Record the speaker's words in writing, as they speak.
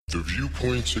The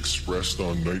viewpoints expressed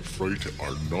on Night Fright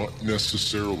are not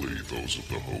necessarily those of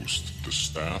the host, the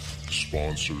staff, the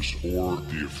sponsors, or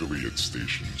the affiliate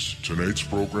stations. Tonight's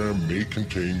program may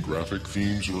contain graphic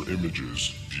themes or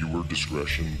images. Viewer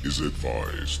discretion is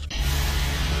advised.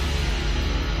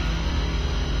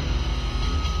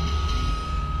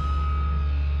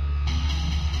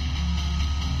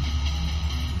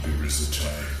 There is a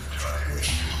time for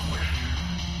question.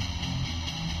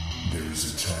 There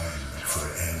is a time for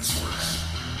answers.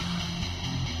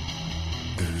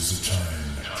 There is a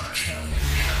time to challenge.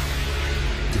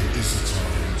 There is a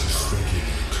time to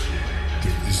speculate.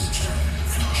 There is a time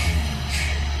for change.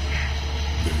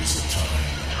 There is a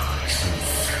time for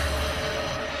truth.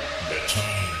 The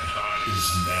time is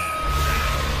now.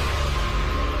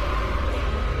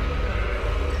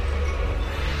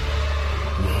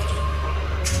 Welcome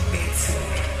to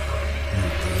Nightfall,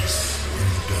 your place in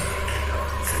the dark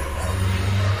for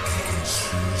paranormal and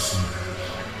conspiracy.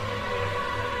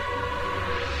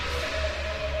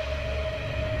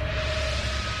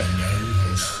 And now your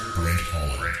host, Brent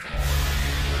Holland.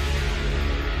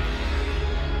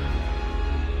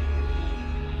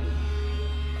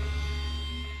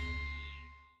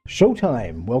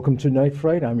 Showtime. Welcome to Night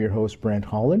Fright. I'm your host, Brent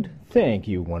Holland. Thank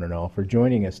you, one and all, for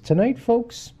joining us tonight,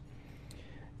 folks.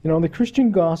 You know, in the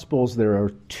Christian Gospels, there are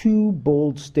two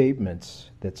bold statements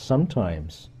that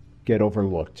sometimes get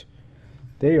overlooked.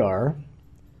 They are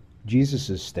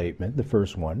Jesus' statement, the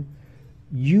first one,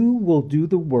 "You will do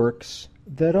the works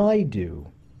that I do,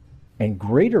 and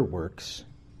greater works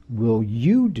will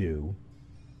you do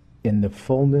in the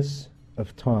fullness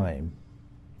of time."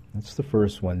 That's the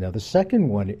first one. Now, the second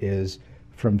one is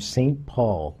from St.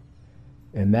 Paul,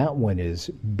 and that one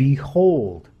is,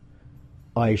 "Behold,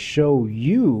 I show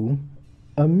you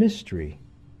a mystery.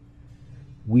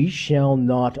 We shall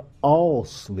not all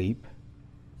sleep.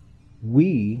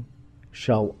 We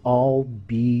shall all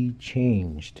be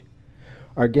changed."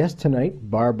 Our guest tonight,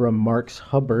 Barbara Marx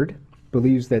Hubbard,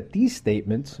 believes that these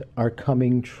statements are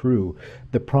coming true.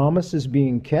 The promise is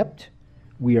being kept.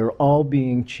 We are all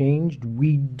being changed.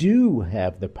 We do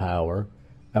have the power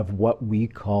of what we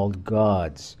called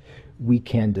gods. We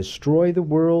can destroy the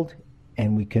world,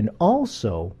 and we can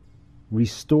also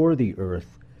restore the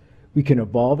earth. We can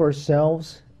evolve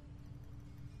ourselves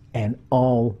and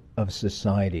all of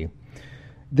society.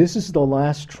 This is the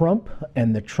last trump,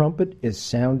 and the trumpet is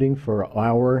sounding for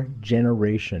our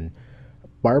generation.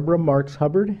 Barbara Marx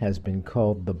Hubbard has been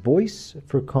called the voice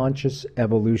for conscious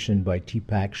evolution by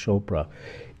Deepak Chopra.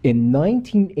 In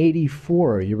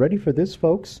 1984, are you ready for this,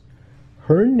 folks?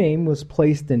 Her name was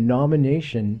placed in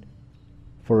nomination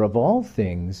for, of all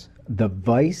things, the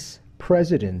vice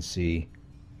presidency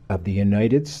of the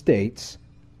United States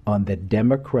on the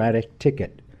Democratic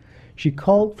ticket. She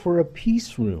called for a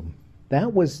peace room.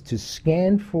 That was to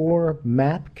scan for,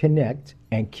 map, connect,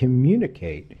 and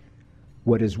communicate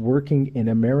what is working in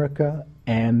America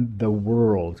and the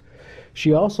world.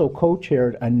 She also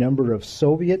co-chaired a number of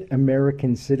Soviet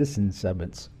American citizen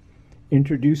summits,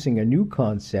 introducing a new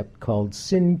concept called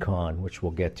SynCon, which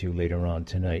we'll get to later on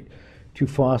tonight, to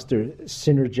foster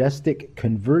synergistic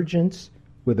convergence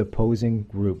with opposing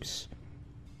groups.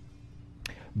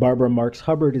 Barbara Marx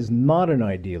Hubbard is not an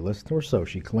idealist, or so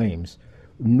she claims,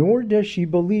 nor does she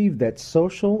believe that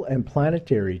social and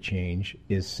planetary change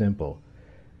is simple.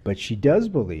 But she does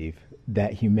believe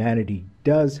that humanity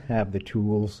does have the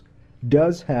tools,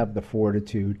 does have the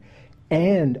fortitude,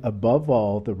 and above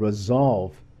all, the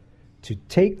resolve to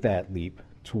take that leap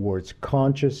towards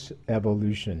conscious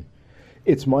evolution.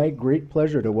 It's my great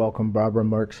pleasure to welcome Barbara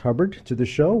Marx Hubbard to the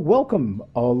show. Welcome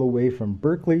all the way from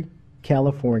Berkeley,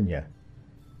 California.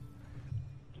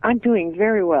 I'm doing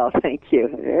very well, thank you.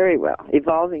 Very well.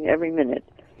 Evolving every minute.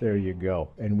 There you go.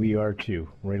 And we are too,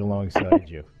 right alongside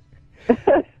you.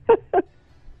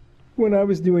 When I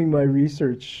was doing my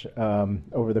research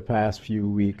over the past few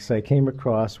weeks, I came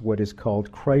across what is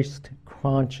called Christ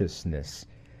consciousness.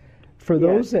 For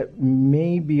those that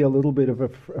may be a little bit of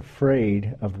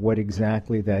afraid of what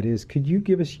exactly that is, could you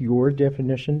give us your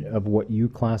definition of what you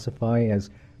classify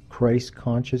as Christ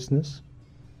consciousness?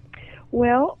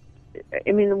 Well,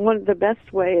 I mean, the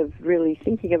best way of really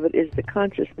thinking of it is the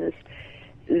consciousness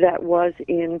that was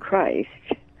in Christ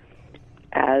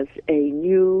as a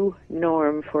new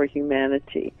norm for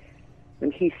humanity.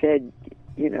 When he said,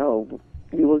 you know,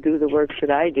 you will do the works that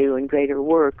I do and greater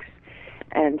works,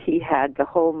 and he had the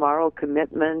whole moral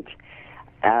commitment,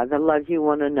 the love you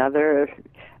one another,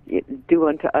 do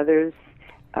unto others,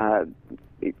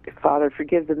 Father,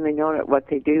 forgive them, they know not what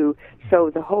they do. So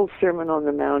the whole Sermon on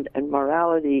the Mount and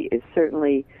morality is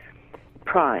certainly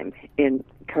prime in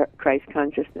Christ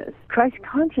consciousness. Christ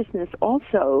consciousness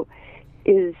also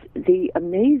is the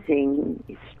amazing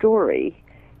story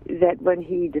that when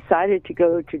he decided to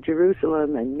go to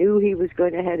Jerusalem and knew he was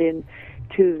going to head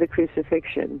into the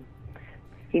crucifixion,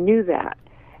 he knew that.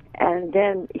 And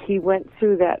then he went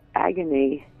through that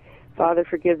agony. Father,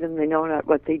 forgive them, they know not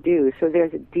what they do. So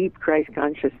there's a deep Christ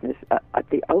consciousness at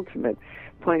the ultimate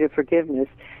point of forgiveness.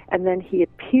 And then he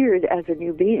appeared as a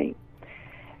new being.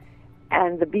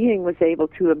 And the being was able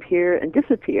to appear and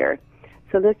disappear.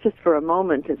 So let's just for a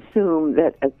moment assume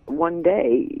that one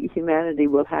day humanity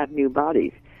will have new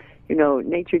bodies. You know,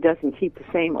 nature doesn't keep the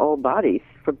same old bodies.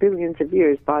 For billions of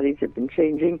years, bodies have been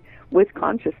changing with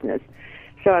consciousness.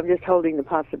 So I'm just holding the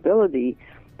possibility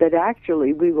that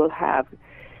actually we will have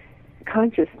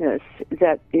consciousness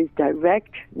that is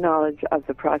direct knowledge of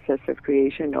the process of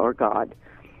creation or God.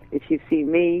 If you've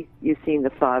seen me, you've seen the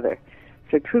Father.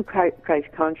 So true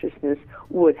Christ consciousness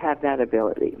would have that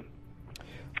ability.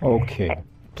 Okay.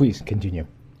 Please continue.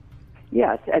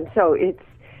 Yes, and so it's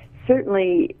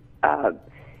certainly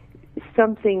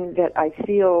something that I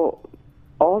feel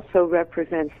also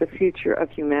represents the future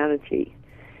of humanity,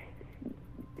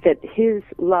 that his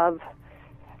love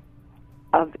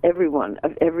of everyone,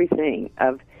 of everything,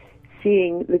 of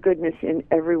seeing the goodness in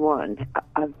everyone,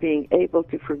 of being able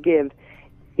to forgive,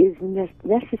 is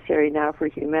necessary now for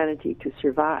humanity to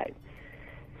survive.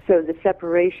 So the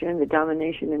separation, the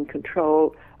domination and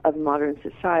control of modern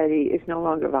society is no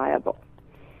longer viable.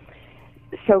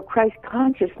 So Christ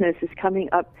consciousness is coming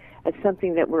up as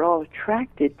something that we're all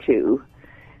attracted to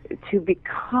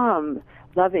become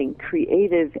loving,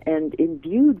 creative, and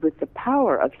imbued with the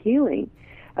power of healing,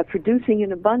 of producing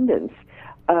an abundance,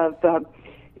 of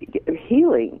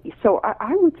healing. So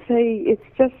I would say it's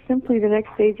just simply the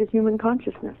next stage of human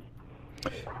consciousness.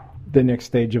 The next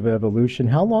stage of evolution.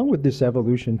 How long would this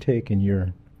evolution take in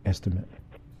your estimate?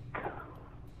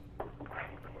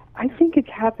 I think it's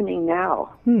happening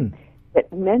now.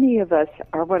 That many of us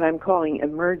are what I'm calling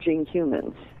emerging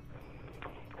humans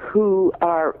who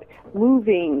are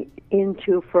moving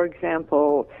into, for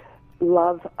example,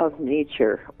 love of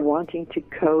nature, wanting to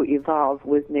co-evolve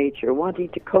with nature, wanting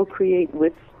to co-create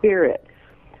with spirit,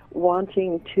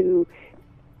 wanting to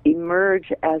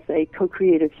emerge as a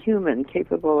co-creative human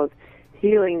capable of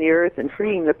healing the earth and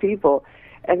freeing the people.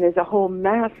 And there's a whole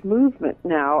mass movement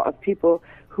now of people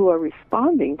who are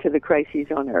responding to the crises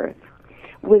on earth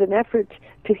with an effort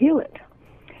to heal it,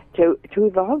 to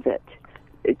evolve it,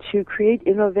 to create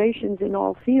innovations in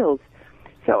all fields.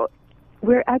 So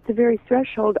we're at the very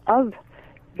threshold of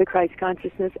the Christ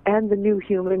consciousness and the new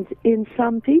humans in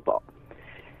some people.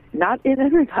 Not in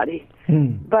everybody.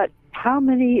 But how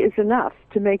many is enough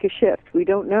to make a shift? We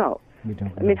don't know.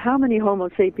 I mean, how many Homo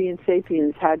sapiens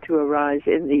sapiens had to arise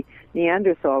in the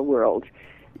Neanderthal world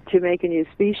to make a new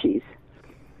species?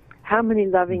 How many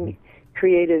loving,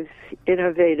 creative,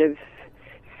 innovative,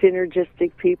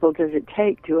 synergistic people does it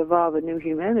take to evolve a new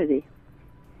humanity?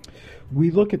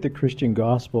 We look at the Christian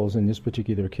Gospels in this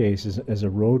particular case as a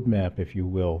roadmap, if you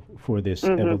will, for this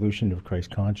evolution of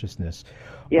Christ consciousness.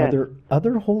 Yes. Are there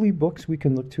other holy books we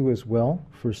can look to as well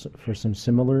for some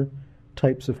similar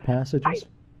types of passages?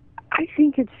 I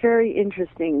think it's very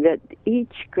interesting that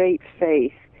each great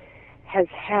faith has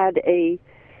had a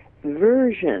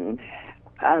version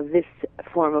of this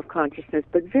form of consciousness,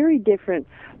 but very different.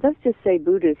 Let's just say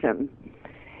Buddhism,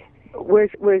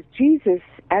 whereas Jesus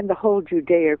and the whole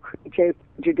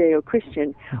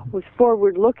Judeo-Christian was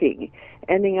forward-looking,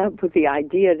 ending up with the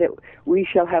idea that we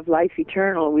shall have life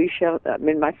eternal. We shall,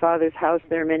 in my Father's house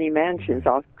there are many mansions.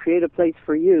 I'll create a place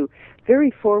for you.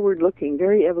 Very forward-looking,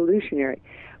 very evolutionary.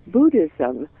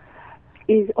 Buddhism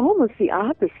is almost the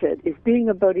opposite, is being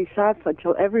a bodhisattva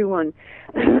until everyone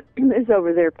is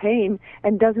over their pain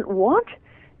and doesn't want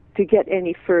to get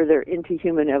any further into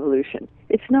human evolution.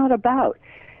 It's not about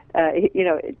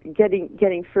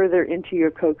getting further into your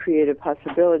co-creative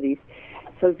possibilities.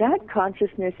 So that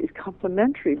consciousness is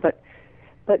complementary, but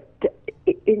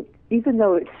even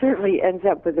though it certainly ends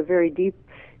up with a very deep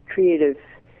creative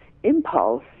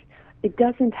impulse, it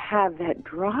doesn't have that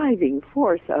driving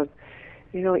force of,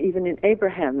 even in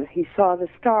Abraham, he saw the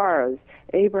stars,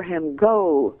 Abraham,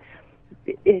 go.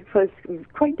 It was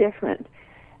quite different.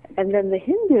 And then the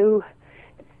Hindu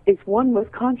is one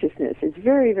with consciousness. It's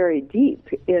very, very deep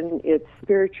in its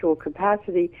spiritual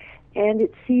capacity, and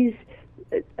it sees,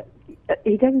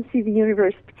 he doesn't see the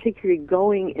universe particularly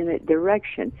going in a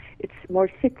direction. It's more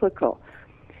cyclical.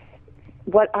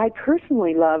 What I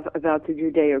personally love about the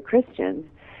Judeo-Christian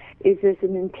is there's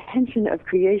an intention of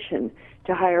creation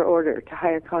to higher order, to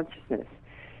higher consciousness,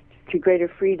 to greater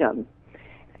freedom.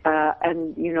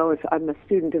 And, you know, if I'm a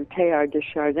student of Teilhard de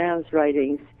Chardin's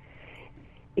writings,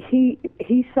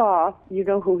 he saw, you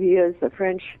know who he is, a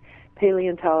French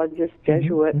paleontologist,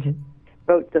 Jesuit,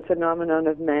 wrote The Phenomenon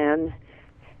of Man,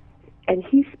 and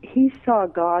he saw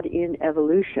God in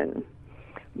evolution,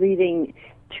 leading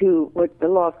to what the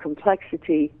law of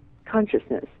complexity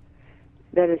consciousness.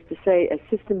 That is to say, as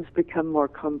systems become more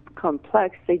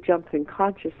complex, they jump in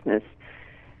consciousness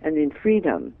and in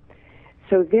freedom.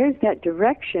 So there's that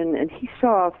direction, and he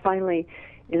saw finally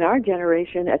in our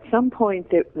generation at some point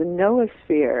that the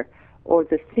noosphere, or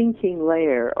the thinking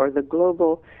layer, or the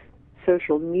global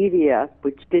social media,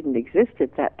 which didn't exist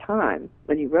at that time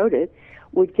when he wrote it,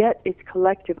 would get its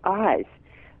collective eyes.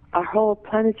 Our whole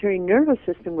planetary nervous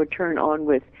system would turn on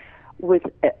with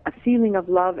a feeling of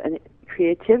love and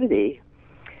creativity.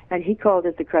 And he called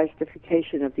it the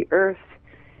Christification of the earth.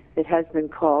 It has been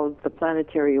called the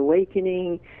planetary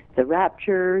awakening, the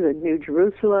rapture, the New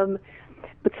Jerusalem.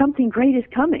 But something great is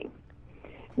coming.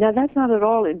 Now, that's not at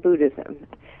all in Buddhism.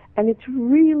 And it's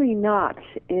really not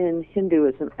in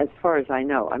Hinduism, as far as I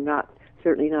know. I'm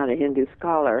certainly not a Hindu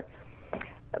scholar.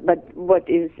 But what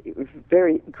is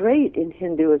very great in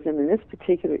Hinduism in this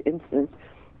particular instance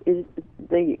is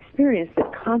the experience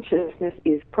that consciousness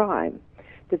is prime,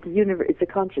 that the universe is a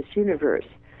conscious universe.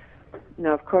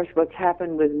 Now, of course, what's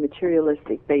happened with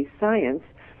materialistic-based science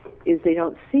is they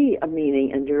don't see a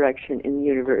meaning and direction in the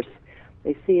universe.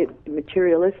 They see it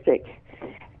materialistic.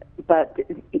 But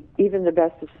even the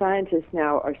best of scientists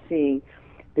now are seeing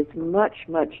this much,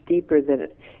 much deeper than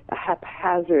a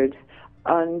haphazard,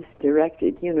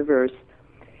 undirected universe,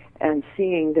 and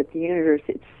seeing that the universe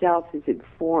itself is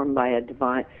informed by a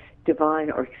divine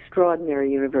or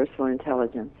extraordinary universal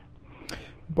intelligence.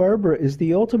 Barbara, is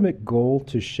the ultimate goal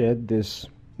to shed this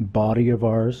body of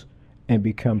ours and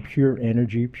become pure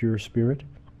energy, pure spirit?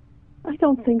 I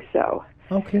don't think so.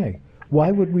 Okay.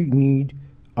 Why would we need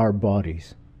our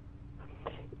bodies?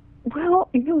 Well,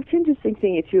 you know, it's an interesting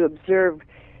thing if you observe,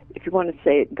 if you want to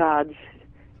say it, God's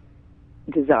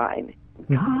design.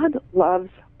 God loves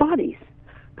bodies.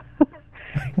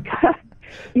 God,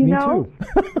 you Me know?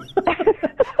 too.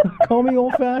 Call me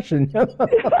old-fashioned. Yeah,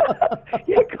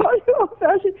 call you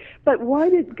old-fashioned. But why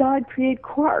did God create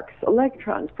quarks,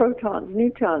 electrons, protons,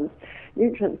 neutrons,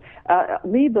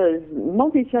 amoebas,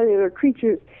 multicellular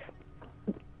creatures?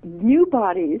 New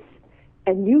bodies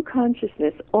and new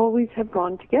consciousness always have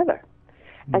gone together.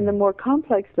 And the more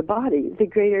complex the body, the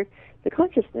greater the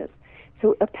consciousness.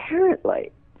 So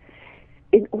apparently,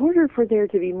 in order for there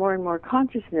to be more and more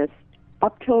consciousness,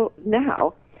 up till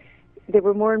now, there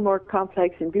were more and more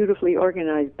complex and beautifully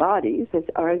organized bodies, as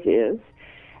ours is,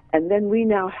 and then we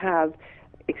now have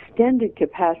extended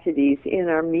capacities in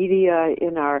our media,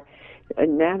 in our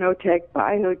nanotech,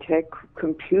 biotech,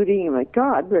 computing. Oh my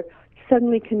God, we're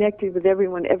suddenly connected with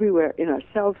everyone everywhere in our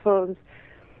cell phones.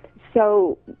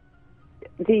 So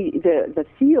the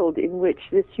field in which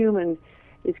this human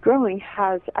is growing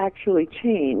has actually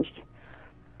changed.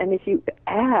 And if you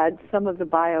add some of the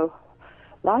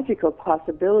biological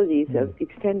possibilities of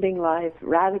extending life,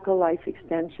 radical life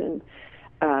extension,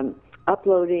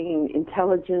 uploading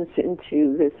intelligence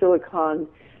into the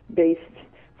silicon-based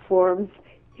forms,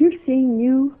 you're seeing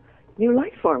new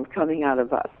life forms coming out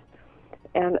of us.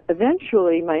 And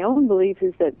eventually, my own belief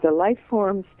is that the life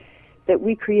forms that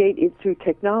we create through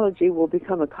technology will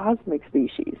become a cosmic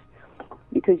species,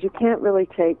 because you can't really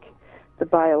take the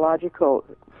biological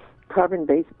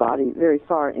carbon-based body very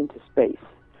far into space.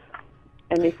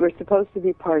 And if we're supposed to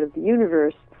be part of the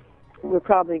universe, we're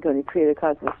probably going to create a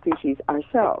cosmic species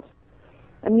ourselves.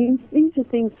 I mean, these are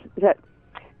things that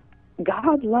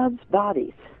God loves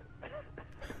bodies.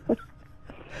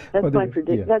 That's my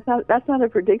prediction. Yeah. That's not a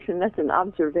prediction. That's an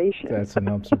observation. That's an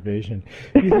observation.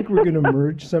 Do you think we're going to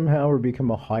merge somehow or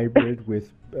become a hybrid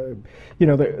with?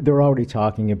 They're already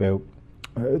talking about.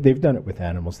 They've done it with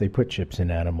animals. They put chips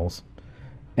in animals,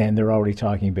 and they're already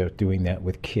talking about doing that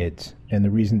with kids. And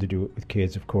the reason to do it with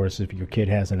kids, of course, if your kid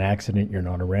has an accident, you're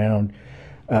not around.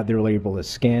 They're able to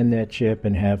scan that chip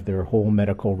and have their whole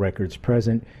medical records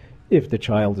present. If the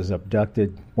child is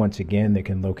abducted, once again, they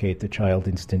can locate the child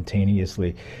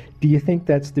instantaneously. Do you think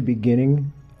that's the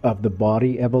beginning of the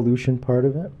body evolution part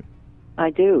of it?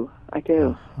 I do.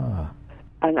 Uh-huh.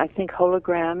 And I think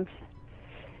holograms,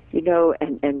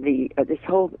 and this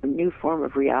whole new form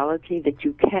of reality that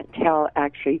you can't tell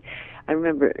actually. I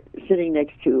remember sitting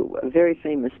next to a very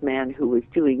famous man who was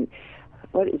doing,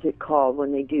 what is it called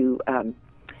when they do,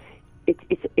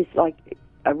 it's like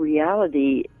a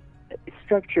reality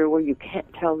structure where you can't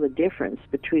tell the difference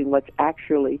between what's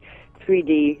actually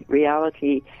 3D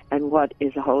reality and what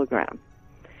is a hologram.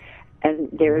 And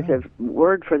there's a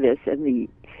word for this, and the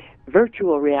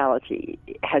virtual reality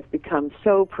has become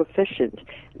so proficient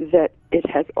that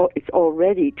it's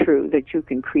already true that you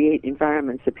can create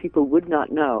environments that people would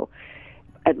not know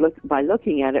by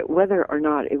looking at it, whether or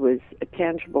not it was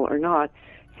tangible or not.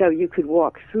 So you could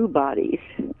walk through bodies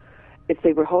if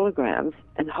they were holograms,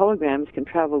 and holograms can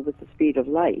travel with the speed of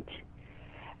light.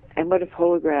 And what if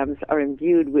holograms are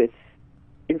imbued with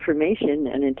information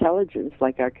and intelligence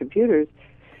like our computers?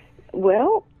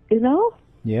 Well,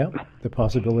 Yeah, the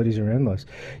possibilities are endless.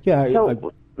 Yeah,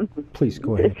 so, please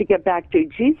go ahead. To get back to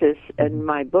Jesus and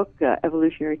my book,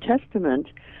 Evolutionary Testament,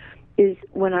 is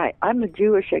when I'm a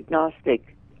Jewish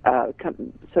agnostic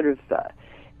sort of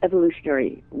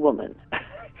evolutionary woman.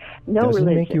 No Doesn't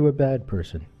religion. make you a bad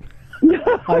person.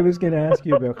 I was going to ask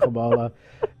you about Kabbalah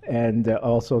and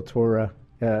also Torah,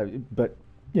 but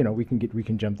we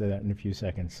can jump to that in a few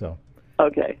seconds. So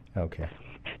okay.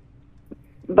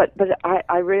 But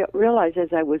I realized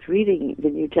as I was reading the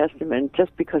New Testament,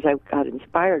 just because I got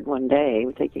inspired one day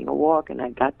taking a walk and I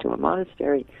got to a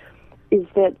monastery, is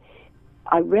that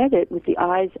I read it with the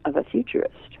eyes of a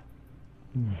futurist.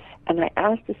 And I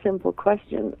asked a simple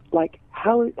question, like,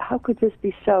 how could this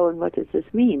be so, and what does this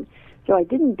mean? So I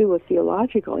didn't do a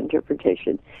theological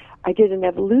interpretation. I did an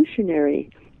evolutionary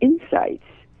insight.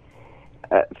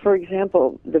 For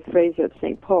example, the phrase of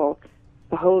St. Paul,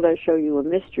 "Behold, I show you a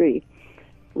mystery.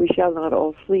 We shall not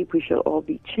all sleep, we shall all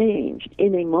be changed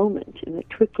in a moment, in the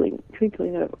twinkling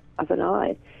of an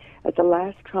eye. At the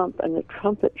last trump, and the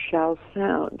trumpet shall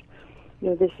sound."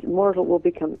 This mortal will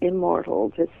become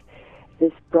immortal. This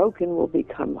broken will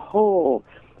become whole.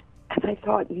 And I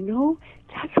thought,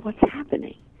 that's what's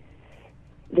happening.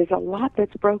 There's a lot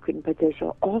that's broken, but there's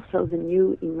also the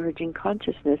new emerging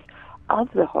consciousness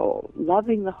of the whole,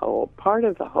 loving the whole, part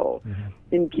of the whole,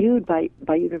 imbued by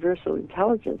universal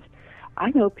intelligence.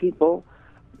 I know people,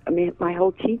 my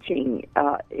whole teaching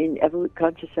in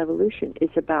conscious evolution is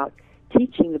about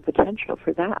teaching the potential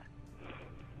for that.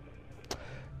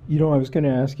 I was going to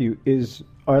ask you,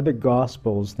 are the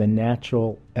Gospels the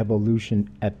natural evolution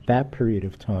at that period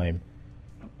of time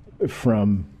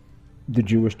from the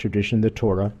Jewish tradition, the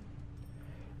Torah,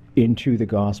 into the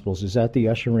Gospels? Is that the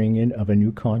ushering in of a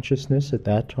new consciousness at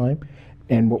that time?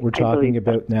 And what we're talking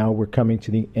about now, we're coming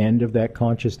to the end of that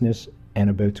consciousness and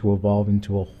about to evolve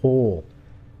into a whole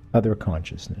other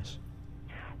consciousness?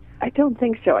 I don't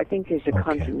think so. I think there's a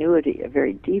continuity, a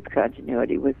very deep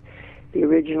continuity with the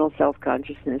original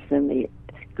self-consciousness and the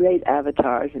great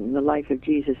avatars in the life of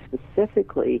Jesus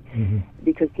specifically,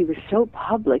 because he was so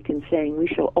public in saying we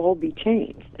shall all be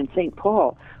changed. And St.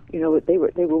 Paul, they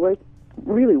were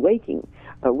really waiting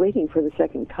for the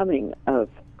second coming of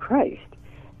Christ.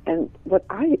 And what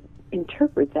I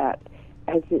interpret that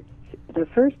as the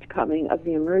first coming of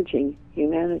the emerging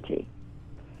humanity.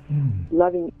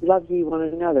 Love ye one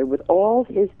another with all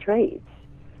his traits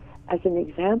as an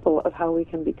example of how we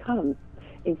can become,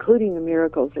 including the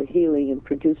miracles of healing and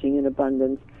producing in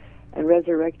abundance and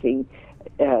resurrecting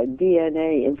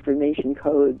DNA information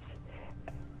codes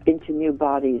into new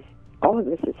bodies. All of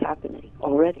this is happening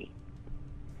already.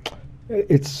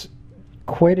 It's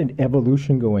quite an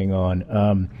evolution going on.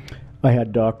 I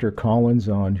had Dr. Collins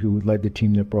on, who led the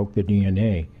team that broke the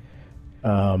DNA,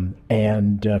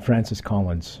 and Francis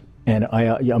Collins. And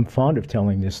I'm fond of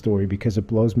telling this story because it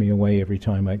blows me away every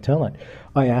time I tell it.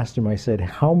 I asked him, I said,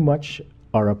 how much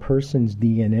are a person's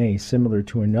DNA similar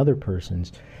to another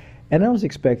person's? And I was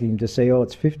expecting him to say,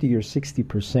 it's 50 or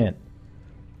 60%.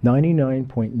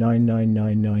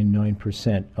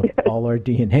 99.99999% of all our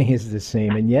DNA is the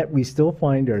same, and yet we still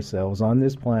find ourselves on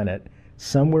this planet,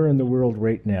 somewhere in the world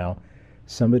right now,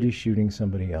 somebody's shooting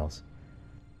somebody else.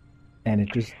 And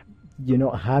it just,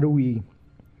 how do we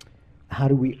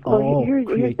all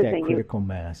create that critical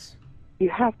mass? You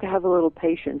have to have a little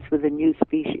patience with a new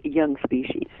species, young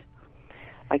species.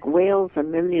 Like whales are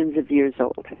millions of years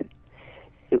old.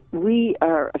 We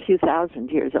are a few thousand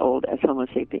years old as Homo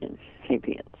sapiens.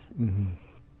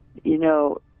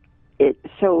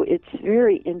 So it's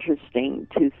very interesting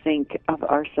to think of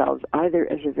ourselves either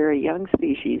as a very young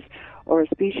species or a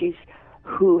species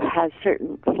who has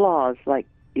certain flaws, like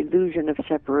illusion of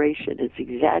separation. It's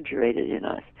exaggerated in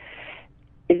us.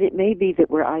 It may be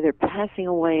that we're either passing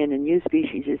away and a new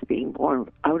species is being born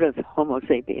out of Homo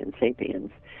sapiens,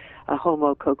 a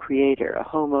Homo co-creator, a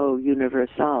Homo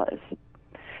universalis.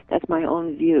 That's my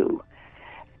own view.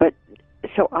 But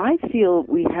so I feel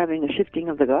we're having a shifting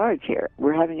of the guards here.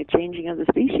 We're having a changing of the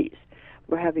species.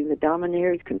 We're having the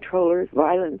dominators, controllers,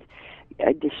 violent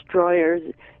destroyers,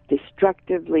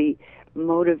 destructively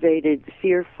motivated,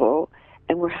 fearful,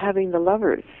 and we're having the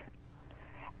lovers.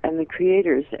 and the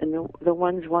creators and the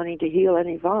ones wanting to heal and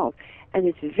evolve. And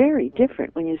it's very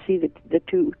different when you see the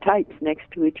two types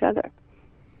next to each other.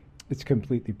 It's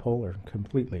completely polar,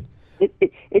 completely.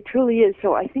 It truly is.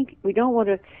 So I think we don't want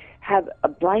to have a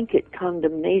blanket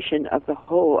condemnation of the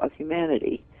whole of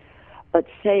humanity, but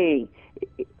saying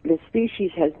the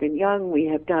species has been young, we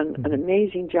have done an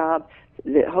amazing job.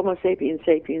 The Homo sapiens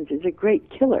sapiens is a great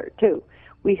killer, too.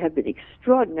 We have been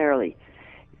extraordinarily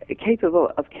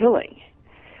capable of killing.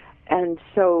 And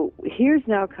so here's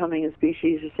now coming a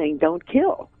species is saying, don't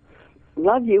kill.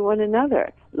 Love you one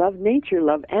another. Love nature,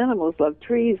 love animals, love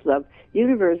trees, love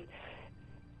universe.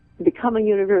 Become a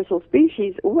universal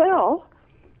species. Well,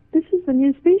 this is the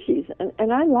new species,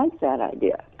 and I like that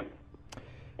idea.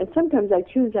 And sometimes I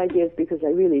choose ideas because I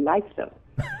really like them.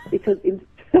 Because,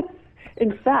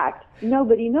 in fact,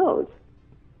 nobody knows.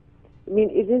 I mean,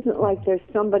 it isn't like there's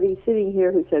somebody sitting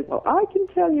here who says, well, I can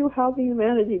tell you how the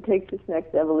humanity takes its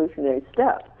next evolutionary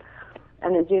step.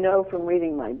 And as you know from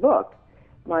reading my book,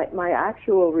 my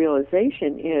actual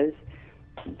realization is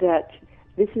that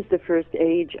this is the first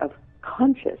age of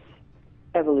conscious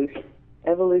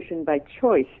evolution by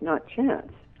choice, not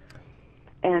chance.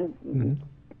 And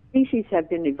species have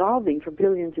been evolving for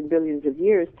billions and billions of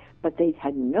years, but they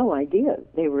had no idea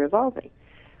they were evolving.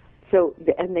 So,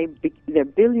 and there are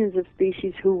billions of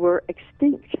species who were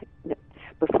extinct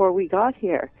before we got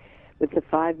here. With the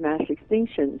 5 mass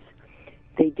extinctions,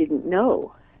 they didn't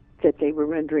know that they were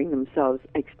rendering themselves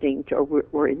extinct or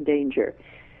were in danger.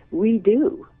 We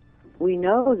do. We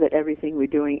know that everything we're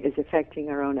doing is affecting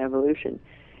our own evolution.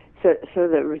 So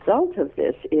the result of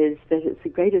this is that it's the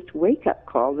greatest wake-up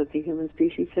call that the human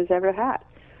species has ever had.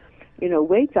 You know,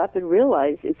 wake up and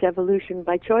realize it's evolution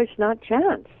by choice, not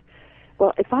chance.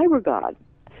 Well, if I were God,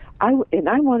 and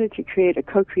I wanted to create a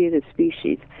co-creative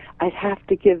species, I'd have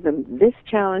to give them this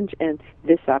challenge and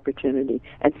this opportunity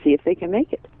and see if they can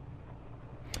make it.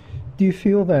 Do you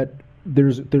feel that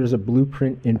there's a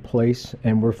blueprint in place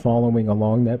and we're following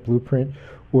along that blueprint,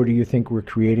 or do you think we're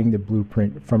creating the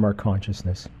blueprint from our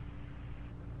consciousness?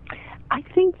 I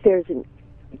think there's a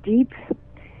deep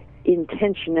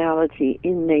intentionality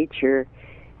in nature,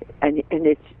 and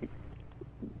it's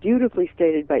beautifully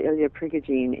stated by Ilya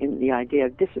Prigogine in the idea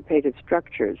of dissipative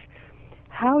structures.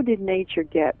 How did nature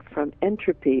get from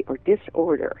entropy or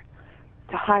disorder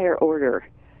to higher order,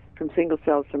 from single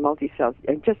cells to multi-cells,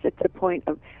 and just at the point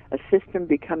of a system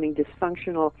becoming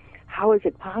dysfunctional? How is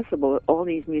it possible that all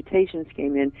these mutations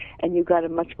came in and you got a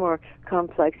much more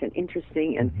complex and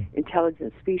interesting and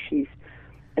intelligent species?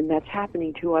 And that's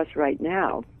happening to us right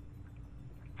now.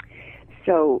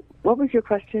 So what was your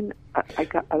question?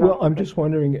 Well, I'm just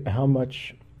wondering how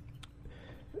much...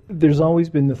 There's always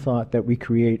been the thought that we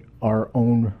create our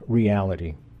own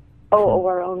reality.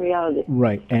 Our own reality.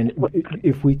 Right. And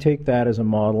if we take that as a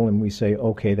model and we say,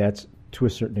 okay, that's to a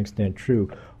certain extent true,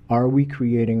 are we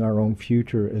creating our own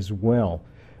future as well?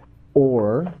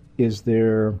 Or is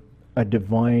there a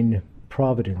divine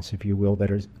providence, if you will,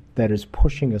 that is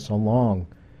pushing us along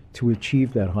to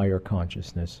achieve that higher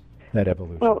consciousness, that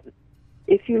evolution? Well,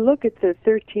 if you look at the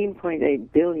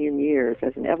 13.8 billion years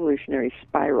as an evolutionary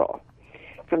spiral,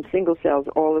 from single cells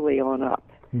all the way on up,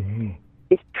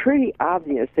 it's pretty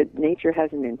obvious that nature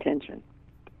has an intention.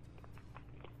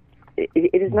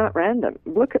 It is not random.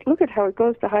 Look at how it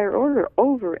goes to higher order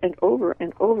over and over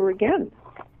and over again.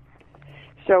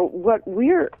 So what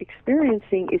we're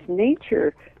experiencing is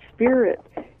nature, spirit,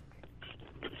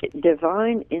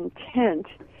 divine intent,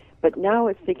 but now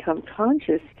it's become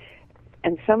conscious,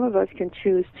 and some of us can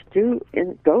choose to do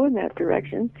and go in that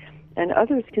direction, and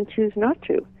others can choose not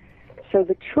to. So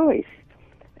the choice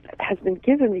has been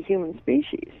given the human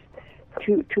species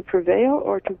to prevail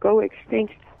or to go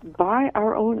extinct by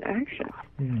our own action.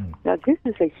 Now, this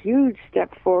is a huge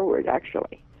step forward,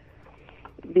 actually,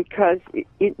 because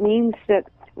it means that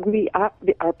we are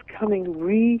becoming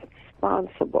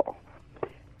responsible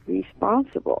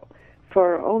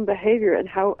for our own behavior and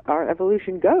how our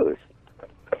evolution goes.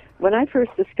 When I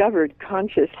first discovered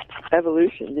conscious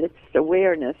evolution, this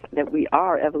awareness that we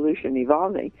are evolution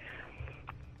evolving,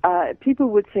 people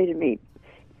would say to me,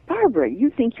 Barbara,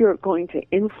 you think you're going to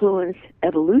influence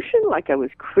evolution? Like I was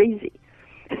crazy.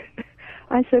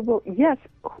 I said, well, yes.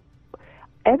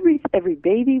 Every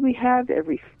baby we have,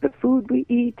 the food we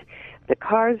eat, the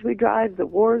cars we drive, the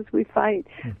wars we fight,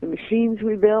 the machines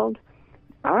we build,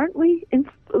 aren't we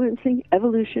influencing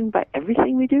evolution by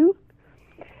everything we do?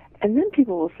 And then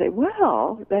people will say,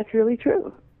 well, that's really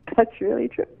true. That's really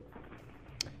true.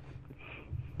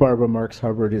 Barbara Marx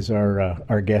Hubbard is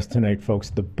our guest tonight, folks.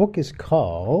 The book is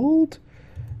called,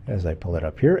 as I pull it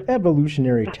up here,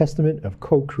 Evolutionary Testament of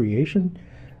Co-Creation,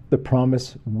 the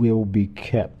promise will be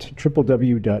kept.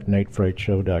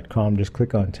 www.nightfrightshow.com. Just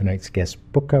click on tonight's guest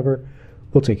book cover.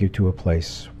 We'll take you to a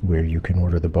place where you can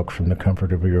order the book from the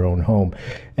comfort of your own home.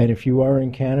 And if you are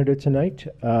in Canada tonight,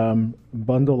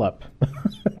 bundle up.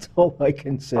 That's all I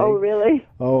can say. Oh, really?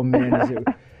 Oh, man. Is it,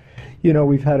 you know,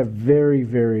 we've had a very,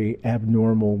 very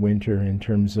abnormal winter in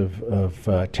terms of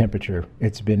temperature.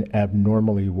 It's been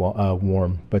abnormally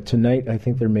warm. But tonight, I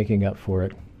think they're making up for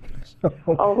it.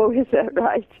 Oh, is that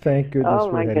right? Thank goodness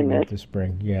we're heading into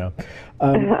spring. Yeah.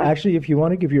 Actually, if you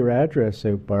want to give your address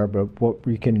out, Barbara,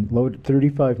 we can load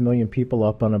 35 million people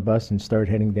up on a bus and start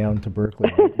heading down to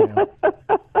Berkeley right now.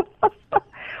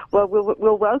 Well,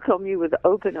 we'll welcome you with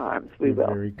open arms. You're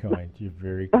very kind. You're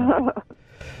very kind.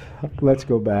 Let's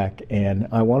go back, and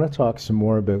I want to talk some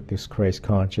more about this Christ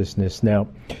consciousness. Now,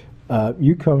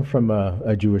 you come from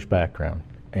a Jewish background,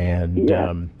 and...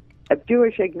 Yeah. A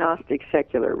Jewish agnostic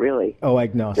secular, really. Oh,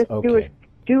 agnostic, just okay.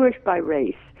 Jewish by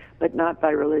race, but not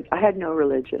by religion. I had no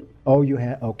religion. Oh, you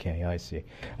had? Okay, I see.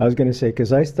 I was going to say,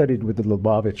 because I studied with the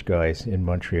Lubavitch guys in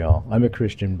Montreal. I'm a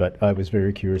Christian, but I was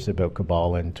very curious about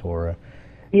Kabbalah and Torah.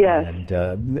 Yes. And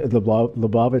the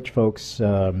Lubavitch folks,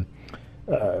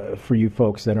 for you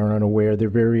folks that are unaware, they're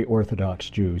very Orthodox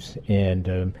Jews.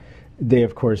 And they,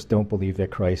 of course, don't believe that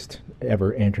Christ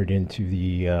ever entered into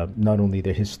the not only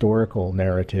the historical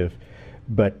narrative,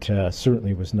 but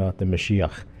certainly was not the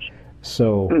Mashiach.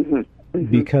 So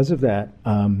because of that,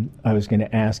 I was going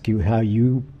to ask you how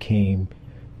you came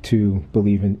to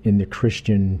believe in the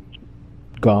Christian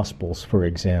Gospels, for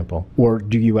example, or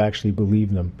do you actually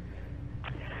believe them?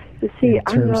 You see, in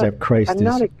terms that Christ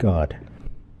is God.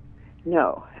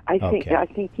 No, I think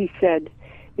he said,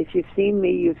 if you've seen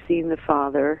me, you've seen the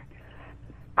Father.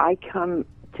 I come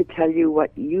to tell you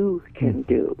what you can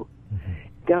do. Mm-hmm.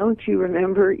 Don't you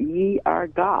remember, ye are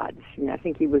gods? And I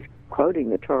think he was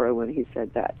quoting the Torah when he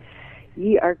said that.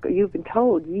 You've been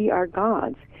told, ye are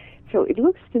gods. So it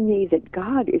looks to me that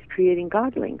God is creating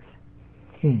godlings.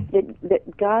 That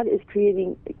God is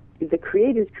creating, the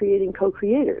Creator is creating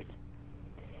co-creators.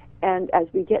 And as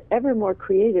we get ever more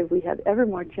creative, we have ever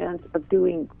more chance of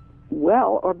doing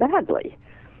well or badly.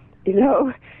 You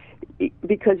know?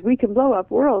 Because we can blow up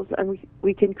worlds and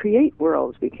we can create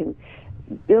worlds. We can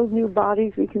build new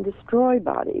bodies. We can destroy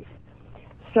bodies.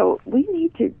 So we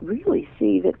need to really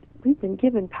see that we've been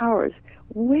given powers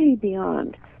way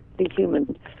beyond the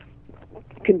human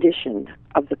condition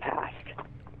of the past.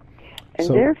 And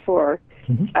therefore,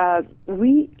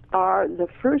 we are the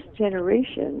first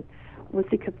generation with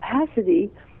the capacity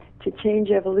to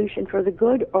change evolution for the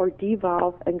good or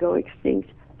devolve and go extinct,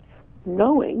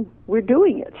 knowing we're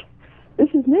doing it. This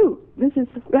is new. This is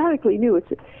radically new.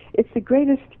 It's the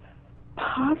greatest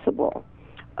possible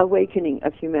awakening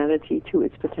of humanity to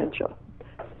its potential.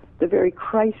 The very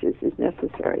crisis is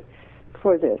necessary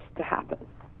for this to happen.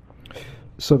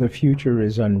 So the future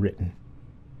is unwritten.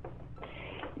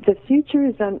 The future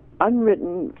is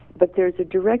unwritten, but there's a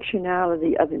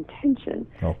directionality of intention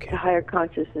to higher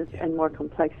consciousness and more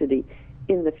complexity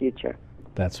in the future.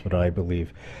 That's what I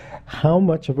believe. How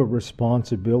much of a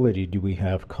responsibility do we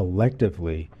have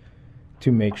collectively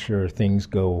to make sure things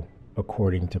go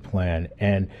according to plan?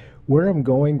 And where I'm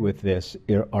going with this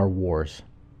are wars.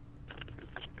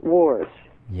 Wars.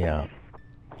 Yeah.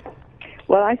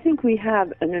 Well, I think we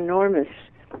have an enormous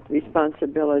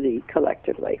responsibility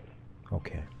collectively.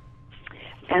 Okay.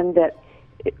 And that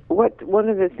one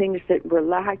of the things that we're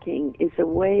lacking is a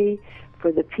way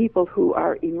for the people who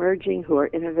are emerging, who are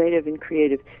innovative and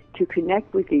creative, to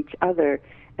connect with each other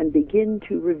and begin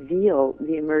to reveal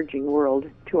the emerging world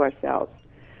to ourselves.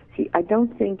 See, I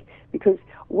don't think, because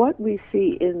what we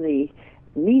see in the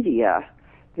media,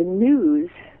 the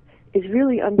news, is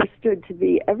really understood to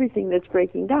be everything that's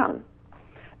breaking down,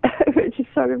 which is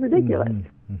sort of ridiculous.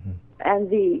 Mm-hmm. Mm-hmm. And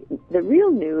the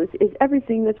real news is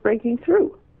everything that's breaking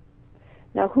through.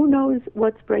 Now, who knows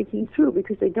what's breaking through,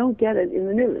 because they don't get it in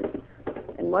the news.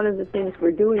 And one of the things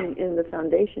we're doing in the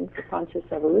Foundation for Conscious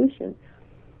Evolution,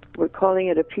 we're calling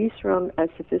it a peace room as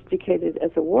sophisticated as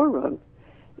a war room,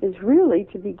 is really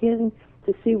to begin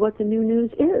to see what the new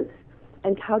news is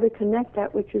and how to connect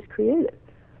that which is created.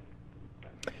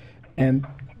 And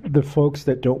the folks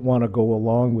that don't want to go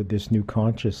along with this new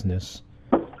consciousness,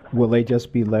 will they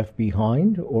just be left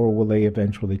behind, or will they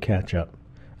eventually catch up?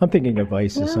 I'm thinking of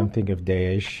ISIS, I'm thinking of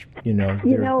Daesh, they're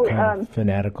kind of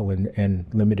fanatical and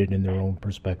limited in their own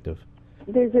perspective.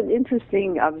 There's an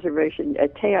interesting observation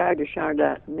Teilhard de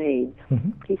Chardin made.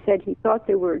 Mm-hmm. He said he thought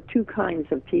there were two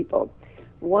kinds of people.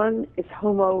 One is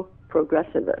Homo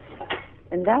progressivus,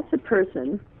 and that's a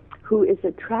person who is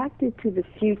attracted to the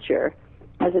future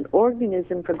as an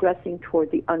organism progressing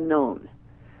toward the unknown.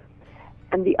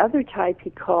 And the other type he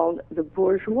called the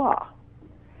bourgeois.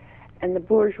 And the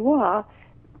bourgeois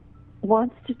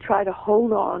wants to try to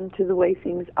hold on to the way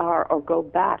things are or go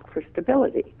back for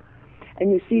stability.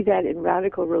 And you see that in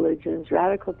radical religions,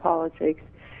 radical politics.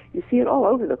 You see it all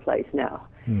over the place now.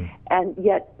 And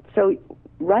yet, so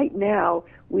right now,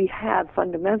 we have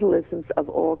fundamentalisms of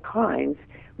all kinds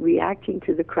reacting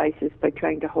to the crisis by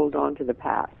trying to hold on to the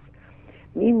past.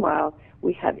 Meanwhile,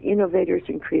 we have innovators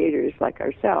and creators like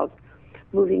ourselves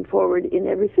moving forward in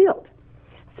every field.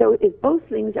 So if both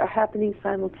things are happening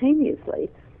simultaneously,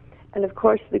 and of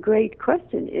course the great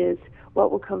question is,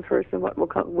 what will come first and what will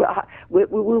come,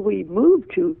 will we move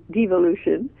to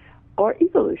devolution or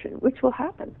evolution? Which will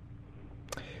happen?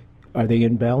 Are they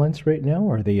in balance right now,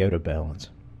 or are they out of balance?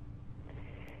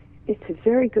 It's a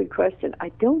very good question. I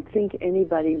don't think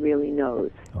anybody really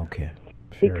knows. Okay.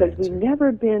 Fair Because answer. we've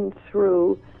never been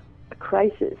through a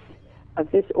crisis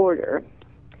of this order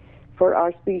for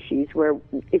our species, where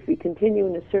if we continue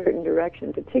in a certain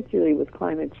direction, particularly with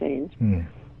climate change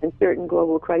and certain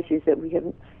global crises that we have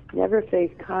never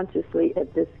faced consciously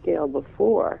at this scale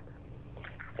before,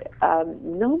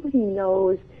 nobody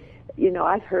knows. You know,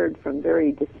 I've heard from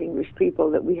very distinguished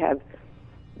people that we have,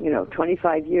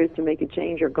 25 years to make a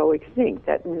change or go extinct.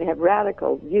 That we have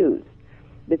radical views.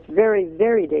 It's very,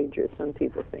 very dangerous, some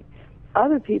people think.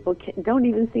 Other people don't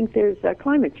even think there's a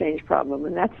climate change problem,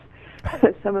 and that's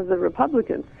some of the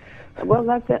Republicans. Well,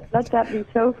 let that be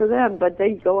so for them, but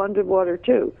they go underwater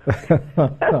too. I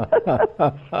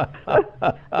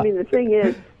mean, the thing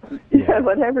is,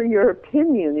 whatever your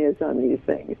opinion is on these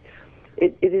things,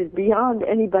 it is beyond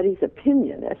anybody's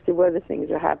opinion as to whether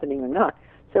things are happening or not.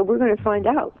 So we're going to find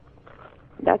out.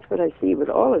 That's what I see with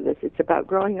all of this. It's about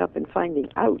growing up and finding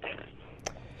out.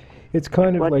 It's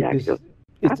kind of like this.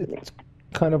 Happening. It's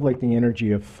kind of like the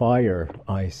energy of fire.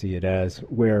 I see it as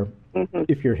where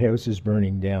if your house is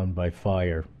burning down by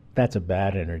fire, that's a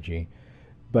bad energy.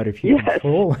 But if you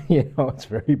control, it's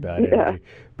very bad energy.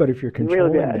 But if you're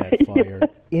controlling that fire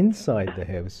inside the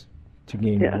house to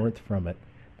gain warmth from it,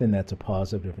 then that's a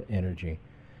positive energy.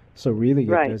 So really,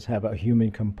 it does have a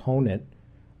human component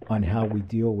on how we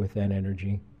deal with that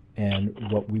energy and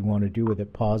what we want to do with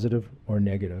it, positive or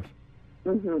negative.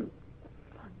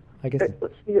 I guess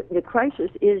the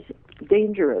crisis is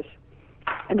dangerous,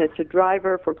 and it's a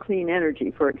driver for clean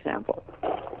energy, for example.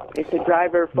 It's a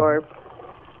driver for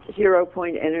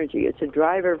zero-point energy. It's a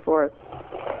driver for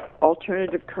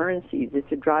alternative currencies.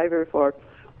 It's a driver for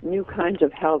new kinds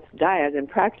of health, diet, and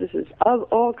practices of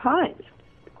all kinds.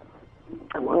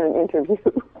 I'm on an interview.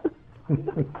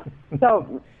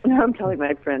 So I'm telling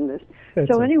my friend this.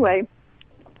 Anyway,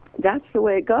 that's the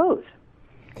way it goes.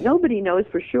 Nobody knows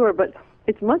for sure, but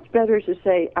it's much better to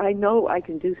say, I know I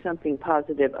can do something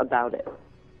positive about it.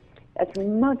 That's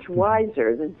much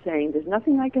wiser than saying, there's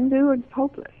nothing I can do, it's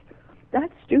hopeless.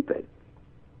 That's stupid.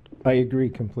 I agree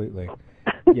completely.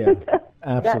 Yeah,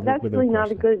 absolutely. That's really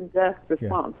not a good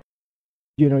response.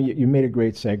 Yeah. You made a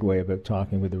great segue about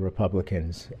talking with the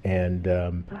Republicans, and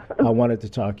I wanted to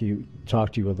talk to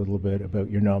you a little bit about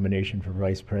your nomination for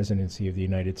Vice Presidency of the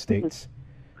United States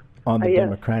on the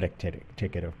Democratic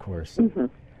ticket, of course.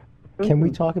 Can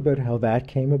we talk about how that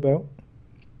came about?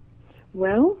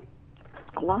 Well,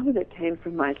 a lot of it came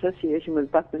from my association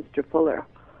with Buckminster Fuller.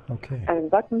 Okay.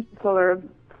 And Buckminster Fuller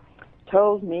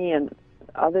told me and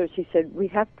others, he said,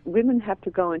 women have to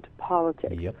go into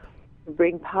politics to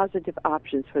bring positive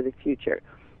options for the future.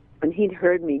 And he'd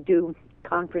heard me do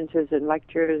conferences and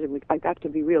lectures, and I got to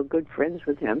be real good friends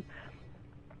with him.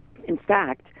 In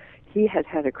fact, he had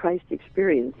had a Christ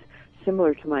experience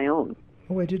similar to my own.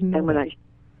 Oh, I didn't know and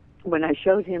when I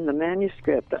showed him the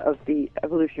manuscript of the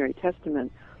Evolutionary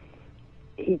Testament,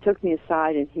 he took me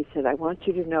aside and he said, I want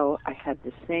you to know I had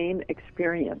the same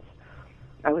experience.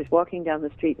 I was walking down the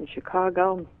street in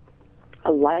Chicago.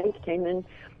 A light came in.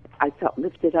 I felt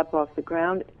lifted up off the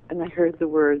ground, and I heard the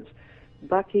words,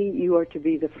 Bucky, you are to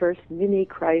be the first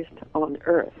mini-Christ on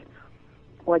earth.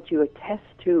 What you attest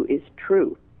to is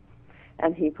true.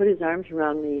 And he put his arms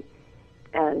around me,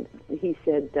 and he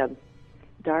said,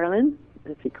 darling,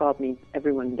 as he called me,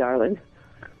 everyone darling,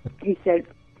 he said,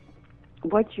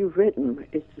 what you've written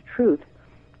is the truth.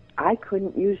 I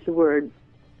couldn't use the word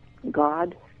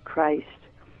God, Christ,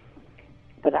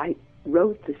 but I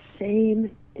wrote the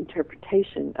same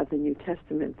interpretation of the New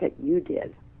Testament that you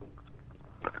did.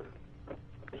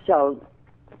 So,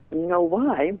 you know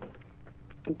why?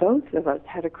 Both of us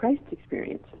had a Christ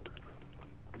experience.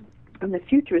 And the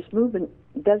futurist movement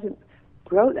doesn't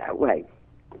grow that way.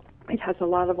 It has a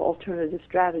lot of alternative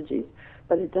strategies,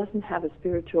 but it doesn't have a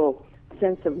spiritual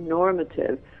sense of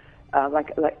normative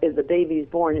like if the baby's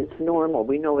born, it's normal.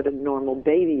 We know what a normal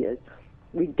baby is.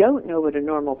 We don't know what a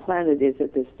normal planet is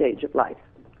at this stage of life.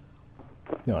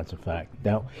 No, it's a fact.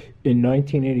 Now, in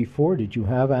 1984, did you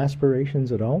have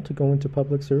aspirations at all to go into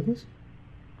public service?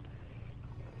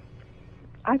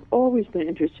 I've always been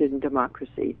interested in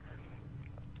democracy.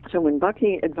 So when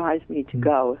Bucky advised me to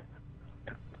go,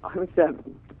 I said,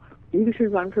 you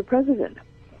should run for president.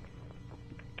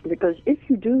 Because if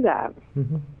you do that,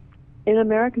 in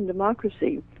American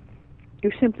democracy,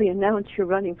 you simply announce you're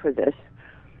running for this,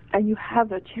 and you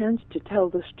have a chance to tell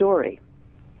the story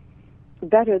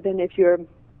better than if you're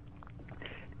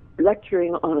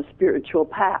lecturing on a spiritual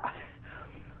path.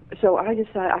 So I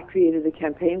decided, I created a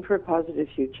campaign for a positive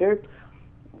future.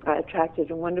 I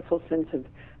attracted a wonderful sense of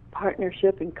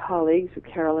partnership and colleagues with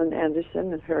Carolyn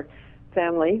Anderson and her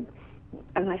family,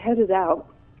 and I headed out,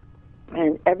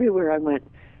 and everywhere I went,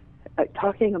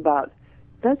 talking about,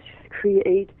 let's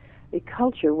create a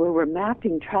culture where we're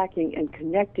mapping, tracking, and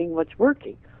connecting what's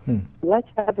working. Let's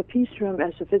have a peace room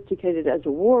as sophisticated as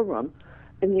a war room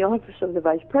in the office of the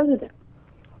vice president.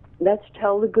 Let's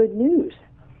tell the good news.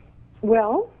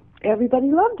 Well,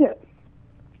 everybody loved it.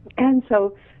 And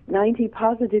so 90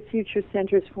 Positive Future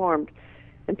Centers formed.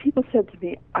 And people said to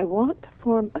me, I want to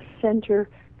form a center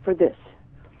for this.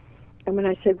 And when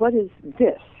I said, what is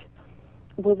this?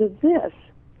 Well, the this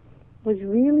was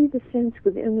really the sense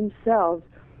within themselves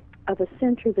of a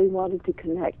center they wanted to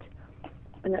connect.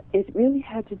 And it really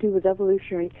had to do with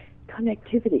evolutionary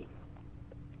connectivity,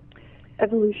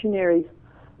 evolutionary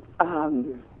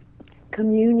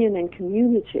communion and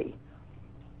community.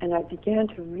 And I began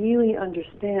to really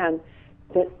understand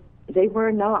that they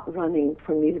were not running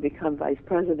for me to become vice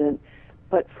president,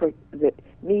 but for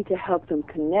me to help them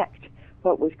connect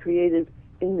what was created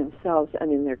in themselves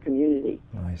and in their community.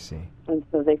 Oh, I see. And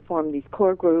so they formed these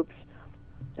core groups,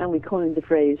 and we coined the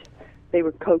phrase, they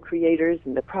were co-creators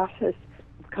in the process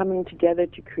of coming together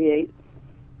to create.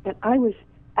 And I was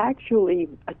actually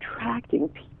attracting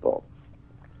people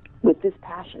with this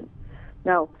passion.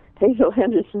 Now, Hazel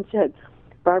Henderson said,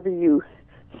 Barbara, you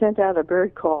sent out a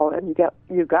bird call and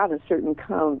you got a certain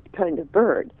kind of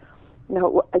bird.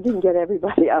 Now, I didn't get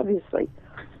everybody, obviously,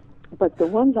 but the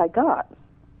ones I got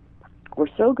were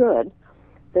so good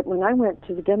that when I went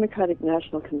to the Democratic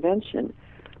National Convention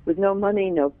with no money,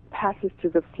 no passes to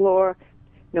the floor,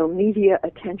 no media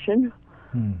attention,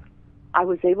 I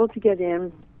was able to get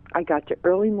in. I got to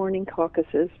early morning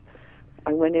caucuses.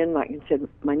 I went in and said,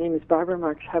 my name is Barbara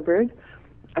Marx Hubbard.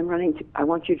 I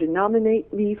want you to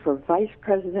nominate me for vice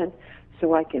president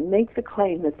so I can make the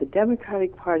claim that the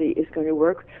Democratic Party is going to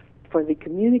work for the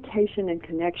communication and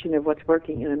connection of what's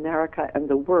working in America and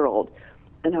the world.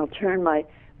 And I'll turn my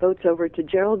votes over to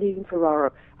Geraldine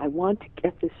Ferraro. I want to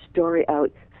get this story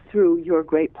out through your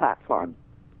great platform.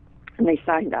 And they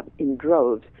signed up in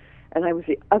droves. And I was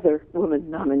the other woman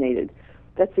nominated.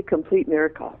 That's a complete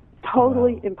miracle.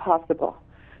 Totally impossible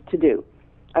to do.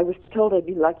 I was told I'd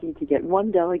be lucky to get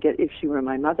one delegate if she were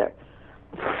my mother.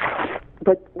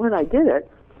 But when I did it,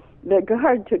 the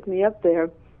guard took me up there,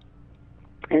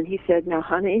 and he said, now,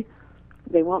 honey,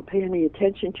 they won't pay any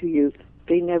attention to you.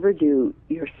 They never do.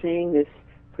 You're saying this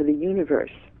for the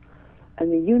universe.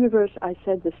 And the universe I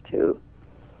said this to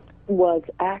was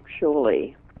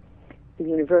actually the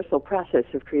universal process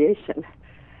of creation.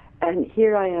 And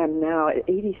here I am now at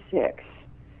 86,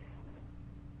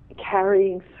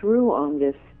 carrying through on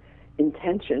this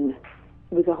intention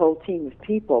with a whole team of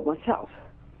people myself.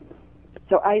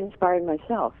 So I inspired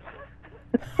myself.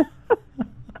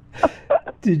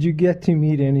 Did you get to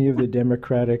meet any of the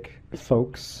Democratic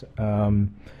folks?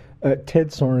 Ted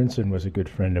Sorensen was a good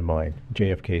friend of mine,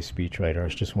 JFK speechwriter. I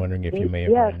was just wondering if you may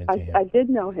have run into him. Yes, I did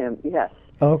know him, yes.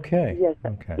 Okay. Yes,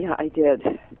 okay. Yeah, I did.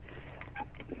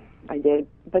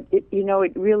 But, it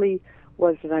really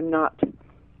was that I'm not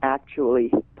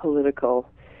actually political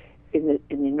in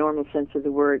the normal sense of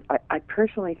the word. I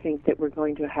personally think that we're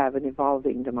going to have an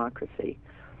evolving democracy,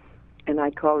 and I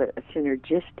call it a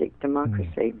synergistic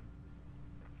democracy,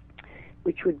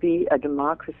 which would be a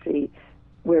democracy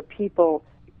where people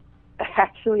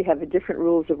actually have a different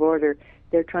rules of order.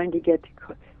 They're trying to get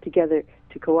together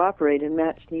to cooperate and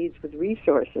match needs with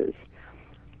resources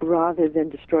rather than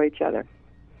destroy each other.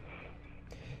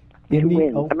 To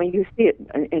win. I mean, you see it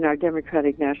in our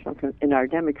Democratic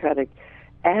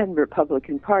and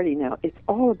Republican Party now. It's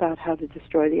all about how to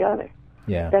destroy the other.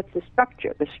 Yeah, that's the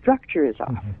structure. The structure is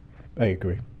off. I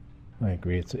agree.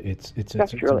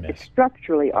 It's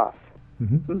structurally off.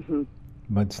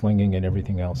 Mudslinging and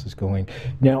everything else is going.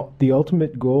 Now, the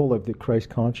ultimate goal of the Christ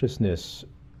consciousness,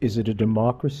 is it a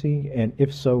democracy? And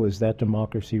if so, is that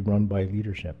democracy run by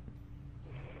leadership?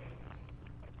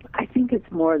 think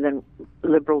it's more than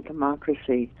liberal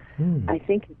democracy. I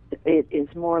think it is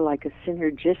more like a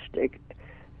synergistic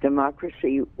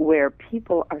democracy where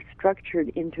people are structured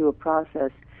into a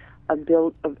process of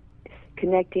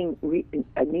connecting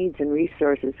needs and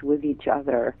resources with each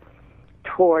other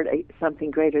toward something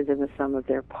greater than the sum of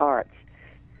their parts.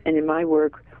 And in my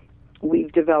work,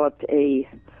 we've developed a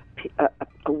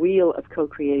wheel of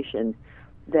co-creation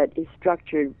that is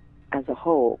structured as a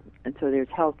whole. And so there's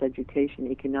health, education,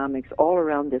 economics, all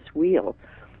around this wheel.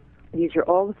 These are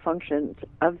all the functions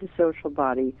of the social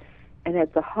body. And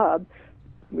at the hub,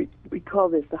 we call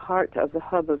this the heart of the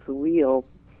hub of the wheel.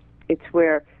 It's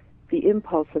where the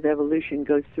impulse of evolution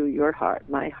goes through your heart,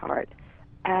 my heart,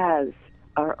 as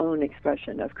our own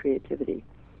expression of creativity.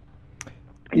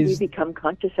 And we become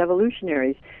conscious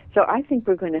evolutionaries. So I think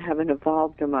we're going to have an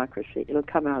evolved democracy. It'll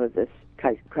come out of this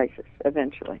crisis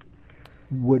eventually.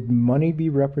 Would money be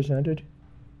represented?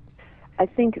 I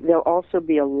think there'll also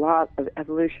be a lot of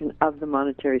evolution of the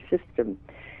monetary system.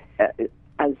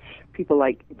 As people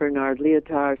like Bernard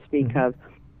Lietaer speak of,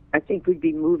 I think we'd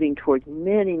be moving towards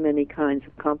many, many kinds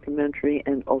of complementary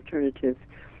and alternative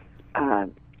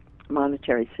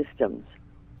monetary systems.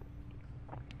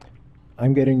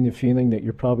 I'm getting the feeling that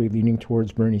you're probably leaning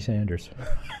towards Bernie Sanders.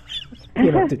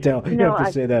 You have to tell. You have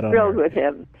to say that on thrilled air. with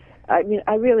him. I mean,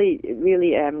 I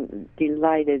really am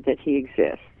delighted that he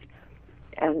exists.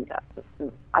 And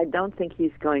I don't think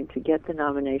he's going to get the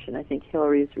nomination. I think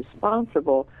Hillary is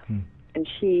responsible, and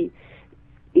she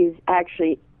is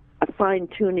actually a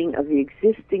fine-tuning of the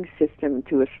existing system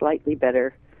to a slightly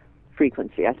better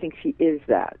frequency. I think she is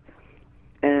that,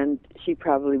 and she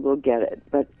probably will get it.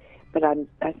 But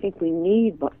I think we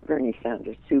need Bernie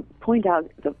Sanders to point out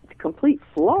the complete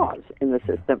flaws in the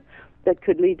system that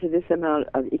could lead to this amount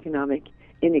of economic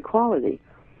inequality,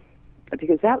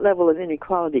 because that level of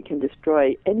inequality can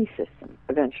destroy any system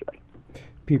eventually.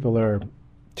 People are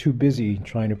too busy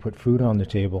trying to put food on the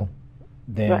table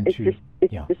than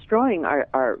it's destroying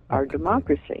our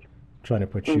democracy. Trying to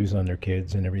put shoes on their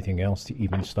kids and everything else to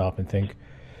even stop and think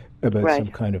about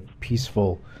some kind of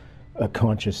peaceful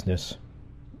consciousness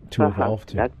to evolve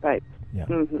to. That's right. Yeah.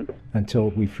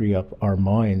 Until we free up our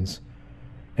minds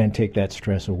and take that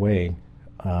stress away,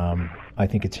 I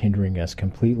think it's hindering us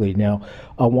completely. Now,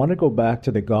 I want to go back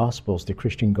to the Gospels, the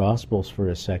Christian Gospels, for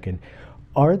a second.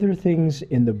 Are there things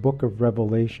in the book of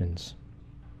Revelations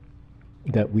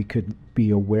that we could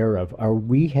be aware of? Are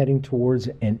we heading towards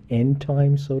an end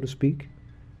time, so to speak?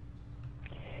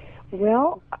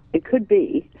 Well, it could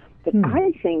be, but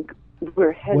I think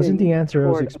we're heading Wasn't the answer toward...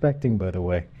 I was expecting, by the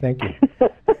way. Thank you.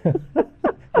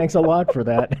 Thanks a lot for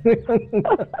that.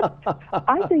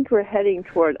 I think we're heading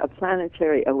toward a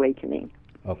planetary awakening.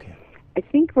 Okay. I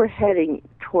think we're heading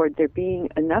toward there being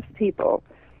enough people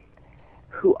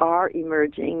who are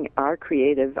emerging, are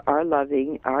creative, are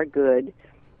loving, are good,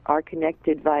 are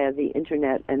connected via the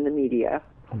internet and the media,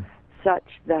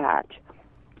 such that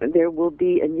there will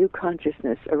be a new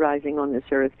consciousness arising on this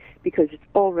earth, because it's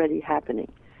already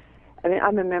happening. I mean,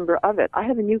 I'm a member of it. I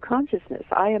have a new consciousness.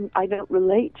 I don't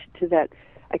relate to that.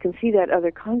 I can see that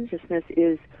other consciousness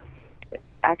is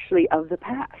actually of the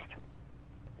past,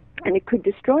 and it could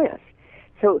destroy us.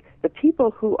 So the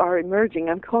people who are emerging,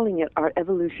 I'm calling it our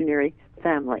evolutionary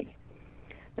family.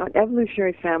 Now, an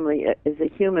evolutionary family is a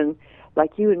human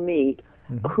like you and me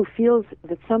who feels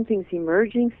that something's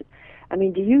emerging. I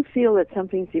mean, do you feel that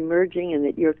something's emerging and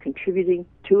that you're contributing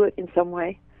to it in some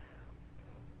way?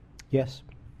 Yes.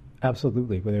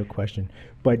 Absolutely, without question.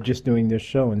 By just doing this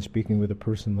show and speaking with a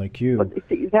person like you.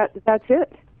 That's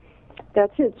it.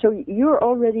 That's it. So you're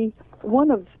already one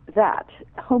of that,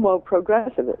 Homo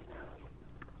progressivus.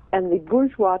 And the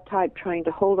bourgeois type trying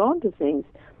to hold on to things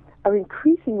are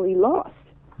increasingly lost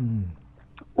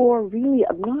or really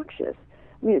obnoxious.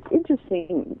 I mean, it's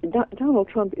interesting. Donald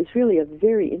Trump is really a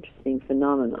very interesting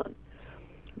phenomenon,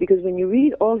 because when you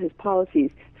read all his policies,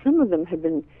 some of them have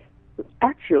been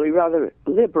actually rather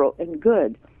liberal and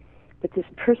good, but this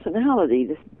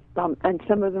personality, and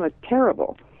some of them are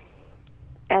terrible,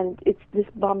 and it's this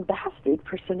bombastic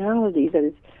personality that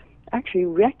is actually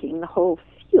wrecking the whole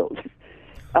field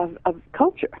of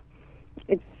culture.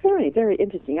 It's very, very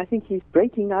interesting. I think he's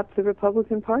breaking up the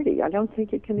Republican Party. I don't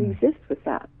think it can exist with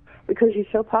that, because he's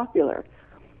so popular.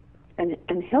 And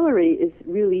Hillary is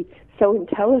really so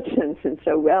intelligent and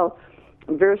so well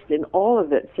versed in all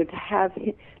of it. So to have,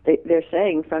 they're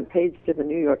saying, front page to the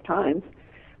New York Times,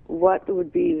 what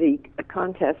would be the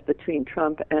contest between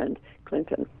Trump and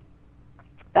Clinton?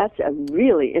 That's a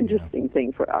really interesting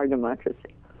thing for our democracy.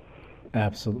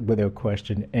 Absolutely, without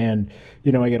question. And,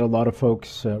 you know, I get a lot of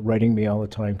folks writing me all the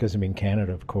time, because I'm in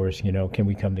Canada, of course. You know, can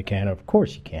we come to Canada? Of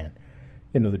course you can.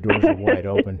 The doors are wide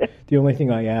open. The only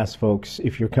thing I ask folks,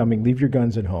 if you're coming, leave your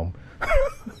guns at home.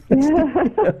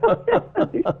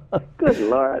 Good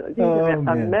Lord. These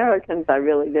Americans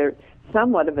are they're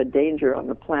somewhat of a danger on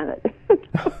the planet.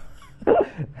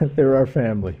 They're our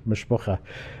family, mishpucha.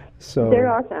 So they're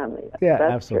our family. Yeah,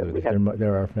 That's absolutely.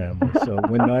 They're our family. So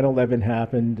when 9/11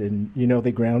 happened, and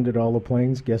they grounded all the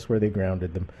planes, guess where they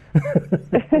grounded them?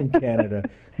 In Canada.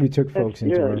 We took folks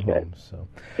into our homes. So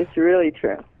it's really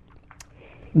true.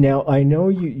 Now, I know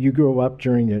you grew up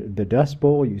during the Dust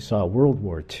Bowl. You saw World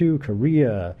War II,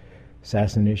 Korea,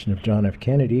 assassination of John F.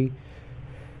 Kennedy.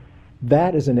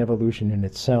 That is an evolution in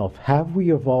itself. Have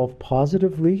we evolved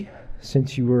positively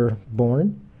since you were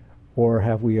born, or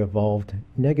have we evolved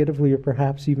negatively, or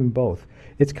perhaps even both?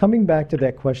 It's coming back to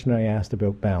that question I asked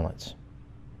about balance.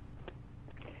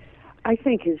 I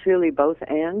think it's really both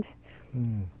and.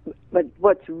 But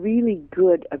what's really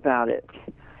good about it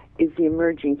is the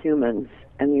emerging humans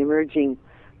and the emerging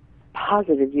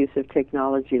positive use of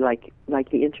technology like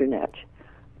the internet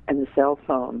and the cell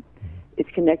phone. It's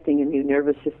connecting a new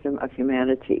nervous system of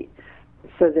humanity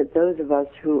so that those of us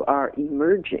who are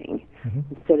emerging,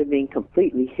 instead of being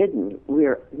completely hidden,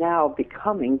 we're now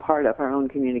becoming part of our own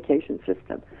communication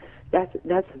system. That's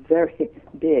very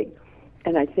big.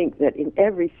 And I think that in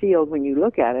every field, when you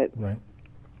look at it, right.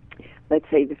 Let's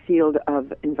say the field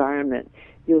of environment,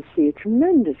 you'll see a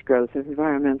tremendous growth of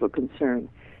environmental concern.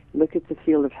 Look at the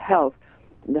field of health.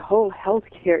 The whole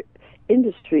healthcare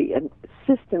industry and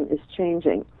system is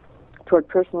changing toward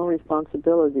personal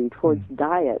responsibility, towards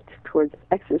diet, towards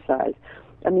exercise.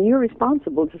 I mean, you're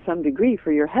responsible to some degree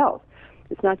for your health.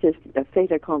 It's not just a fait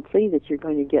accompli that you're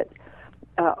going to get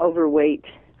overweight.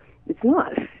 It's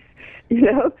not.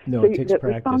 No, so it takes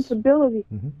practice. Responsibility.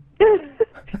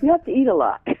 You have to eat a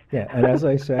lot. Yeah, and as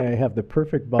I say, I have the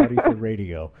perfect body for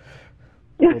radio.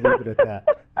 We'll leave it at that.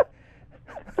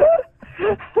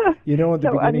 At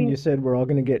the beginning you said we're all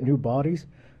going to get new bodies.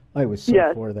 I was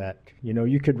so for that.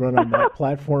 You could run on that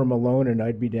platform alone, and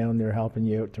I'd be down there helping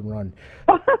you out to run.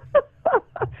 Well,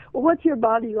 what's your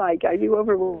body like? Are you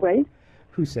overweight?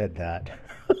 Who said that?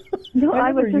 No,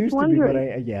 I was never just used wondering.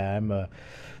 to be, but I'm a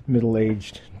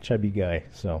middle-aged, chubby guy,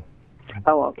 so.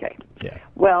 Oh, okay. Yeah.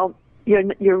 Well,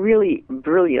 you're really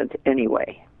brilliant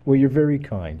anyway. Well, you're very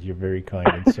kind. You're very kind,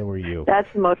 and so are you.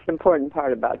 That's the most important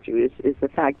part about you is the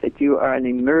fact that you are an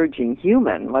emerging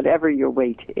human, whatever your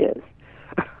weight is.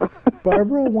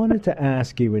 Barbara, I wanted to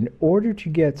ask you, in order to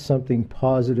get something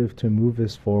positive to move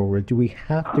us forward, do we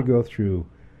have to go through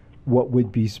what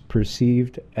would be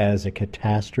perceived as a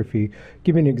catastrophe?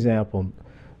 Give me an example.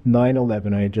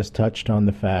 9/11, I had just touched on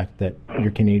the fact that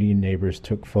your Canadian neighbors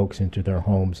took folks into their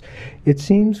homes. It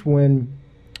seems when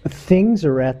things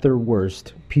are at their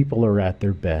worst, people are at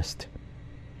their best.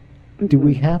 Do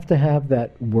we have to have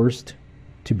that worst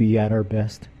to be at our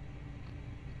best?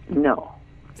 No.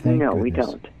 Thank no, goodness. We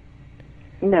don't.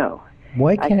 No.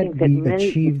 Why can't we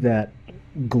achieve that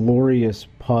glorious,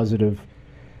 positive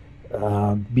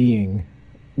being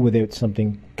without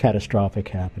something catastrophic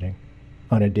happening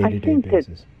on a day-to-day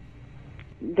basis?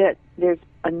 That there's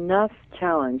enough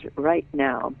challenge right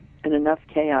now and enough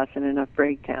chaos and enough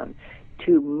breakdown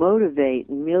to motivate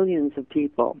millions of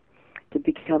people to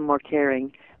become more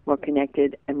caring, more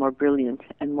connected, and more brilliant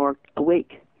and more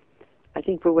awake. I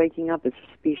think we're waking up as a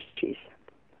species.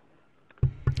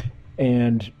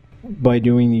 And by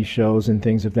doing these shows and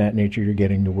things of that nature, you're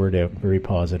getting the word out very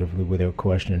positively, without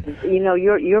question.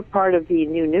 You're part of the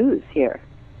new news here.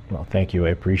 Well, thank you. I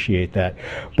appreciate that.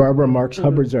 Barbara Marx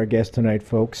Hubbard's our guest tonight,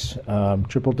 folks.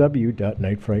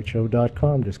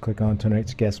 www.nightfrightshow.com. Just click on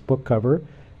tonight's guest book cover,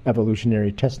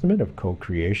 Evolutionary Testament of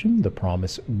Co-Creation. The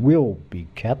promise will be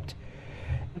kept.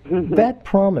 That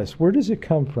promise, where does it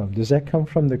come from? Does that come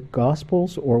from the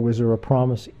Gospels, or was there a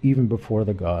promise even before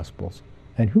the Gospels?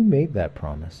 And who made that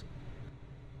promise?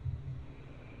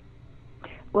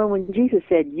 Well, when Jesus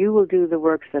said, "You will do the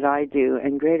works that I do,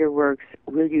 and greater works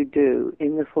will you do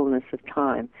in the fullness of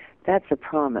time," that's a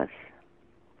promise.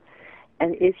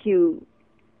 And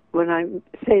when I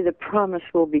say the promise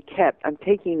will be kept, I'm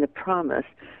taking the promise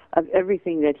of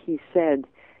everything that he said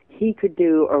he could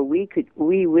do, or we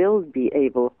will be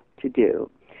able to do,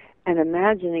 and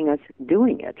imagining us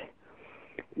doing it.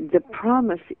 The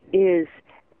promise is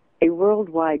a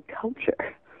worldwide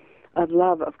culture of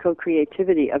love, of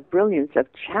co-creativity, of brilliance,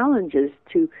 of challenges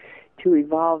to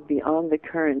evolve beyond the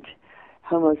current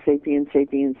Homo sapiens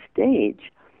sapiens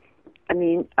stage. I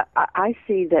mean, I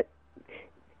see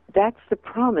that's the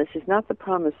promise. It's not the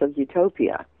promise of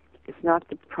utopia. It's not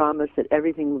the promise that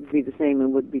everything would be the same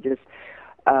and would be just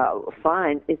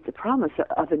fine. It's the promise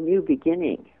of a new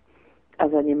beginning,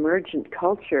 of an emergent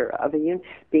culture, of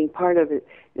being part of it.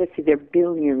 Let's see, there are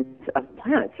billions of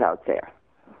planets out there.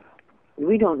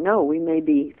 We don't know. We may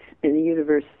be in a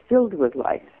universe filled with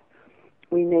life.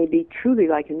 We may be truly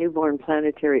like a newborn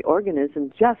planetary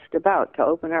organism just about to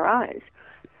open our eyes.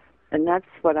 And that's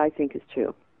what I think is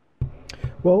true.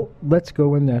 Well, let's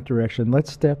go in that direction.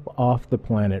 Let's step off the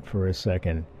planet for a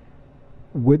second.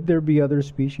 Would there be other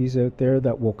species out there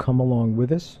that will come along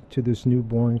with us to this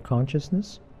newborn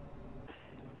consciousness?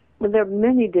 Well, there are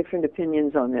many different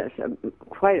opinions on this.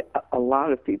 Quite a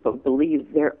lot of people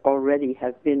believe there already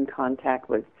has been contact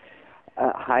with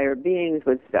higher beings,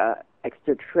 with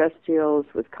extraterrestrials,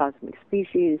 with cosmic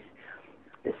species.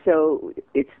 So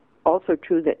it's also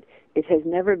true that it has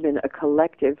never been a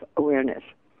collective awareness.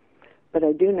 But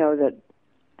I do know that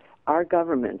our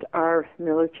government, our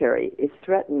military, is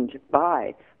threatened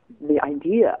by the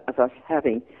idea of us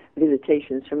having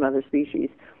visitations from other species.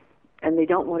 And they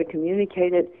don't want to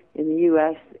communicate it. In the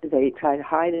U.S., they try to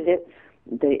hide it.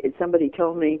 Somebody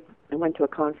told me, I went to a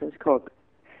conference called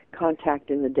Contact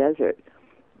in the Desert,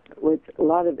 with a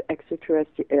lot of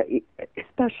extraterrestrial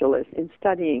specialists in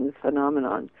studying the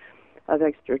phenomenon of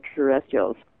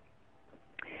extraterrestrials.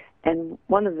 And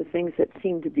one of the things that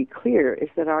seemed to be clear is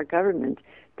that our government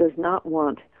does not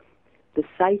want the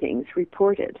sightings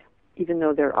reported, even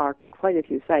though there are quite a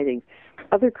few sightings.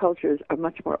 Other cultures are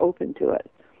much more open to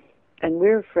it. And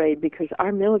we're afraid because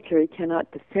our military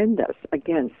cannot defend us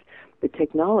against the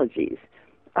technologies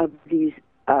of these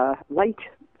light,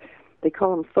 they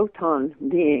call them photon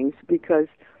beings, because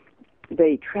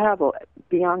they travel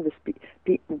beyond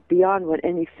beyond what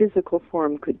any physical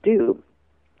form could do.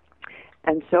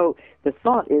 And so the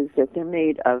thought is that they're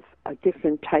made of a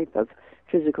different type of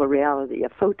physical reality, a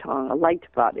photon, a light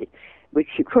body,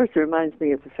 which of course reminds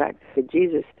me of the fact that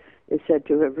Jesus is said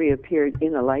to have reappeared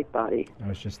in a light body. I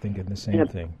was just thinking the same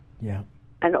thing. Yeah.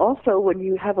 And also, when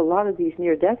you have a lot of these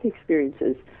near-death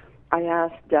experiences, I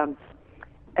asked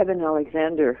Eben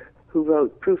Alexander, who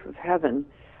wrote Proof of Heaven,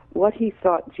 what he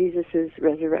thought Jesus'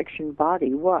 resurrection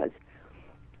body was.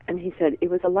 And he said it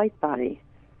was a light body.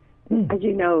 As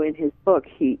you know, in his book,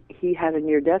 he had a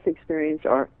near-death experience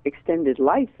or extended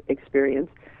life experience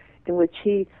in which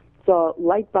he saw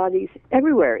light bodies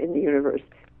everywhere in the universe.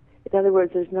 In other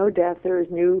words, there's no death, there's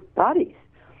new bodies.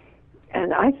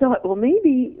 And I thought, well,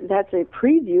 maybe that's a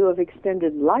preview of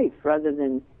extended life rather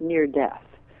than near death.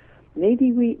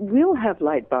 Maybe we will have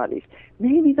light bodies.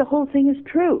 Maybe the whole thing is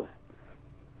true.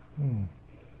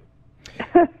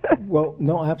 Well,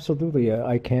 no, absolutely.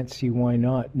 I can't see why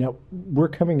not. Now, we're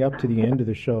coming up to the end of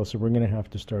the show, so we're going to have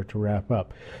to start to wrap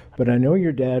up. But I know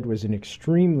your dad was an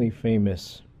extremely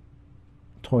famous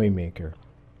toy maker.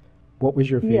 What was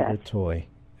your favorite toy?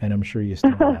 And I'm sure you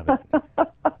still have it.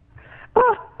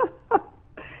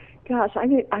 Gosh, I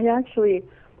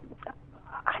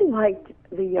liked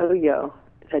the yo-yo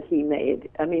that he made.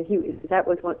 I mean, that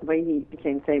was one way he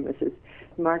became famous, is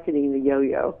marketing the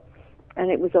yo-yo. And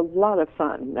it was a lot of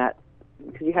fun,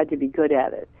 because you had to be good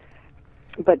at it.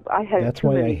 But I had That's too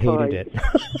why many I toys. hated it,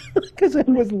 because I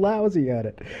was lousy at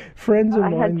it. Friends of I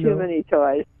mine, had too many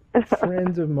toys.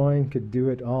 friends of mine could do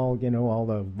it all, all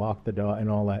the walk the dog and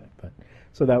all that. But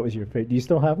so that was your favorite. Do you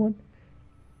still have one?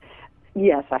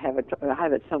 Yes, I have it. I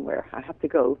have it somewhere. I have to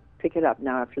go pick it up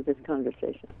now after this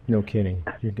conversation. No kidding.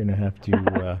 You're going to have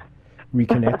to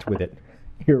reconnect with it,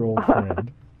 your old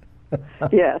friend.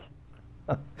 Yes.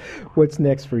 What's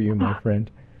next for you, my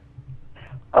friend?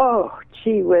 Oh,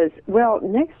 gee whiz. Well,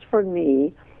 next for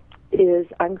me is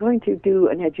I'm going to do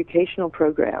an educational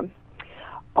program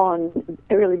on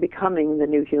really becoming the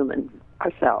new human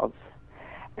ourselves.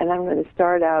 And I'm going to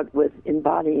start out with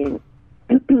embodying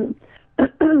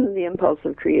the impulse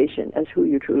of creation as who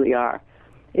you truly are.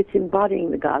 It's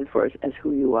embodying the God force as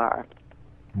who you are.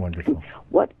 Wonderful.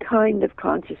 What kind of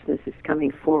consciousness is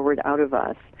coming forward out of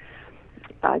us?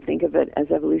 I think of it as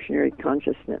evolutionary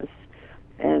consciousness.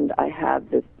 And I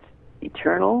have the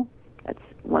eternal, that's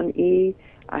 1E.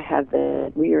 I have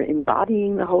we are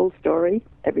embodying the whole story.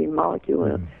 Every molecule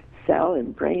and cell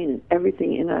and brain and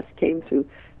everything in us came through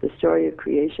the story of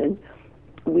creation.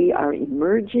 We are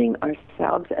emerging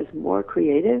ourselves as more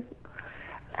creative.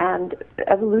 And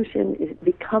evolution is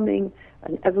becoming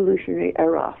an evolutionary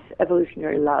eros,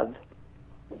 evolutionary love.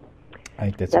 I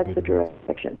think that's the a good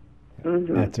direction.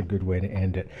 Mm-hmm. That's a good way to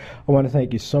end it. I want to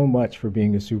thank you so much for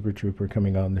being a super trooper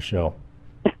coming on the show.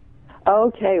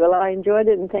 Okay, well, I enjoyed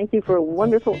it, and thank you for a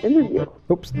wonderful interview.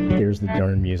 Oops, there's the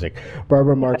darn music.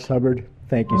 Barbara Marks Hubbard,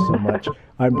 thank you so much.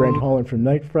 I'm Brent Holland from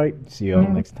Night Fright. See you all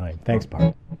next time. Thanks,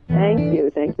 Barb. Thank you.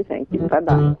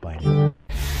 Bye-bye. Bye now.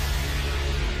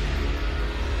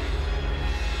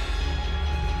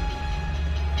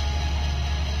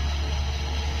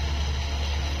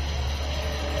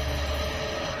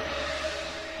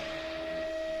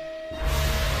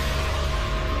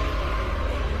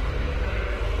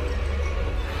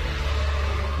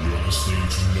 You're listening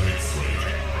to Night Fright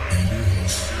and your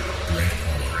host, Brent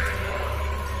Holland.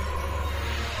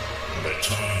 The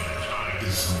time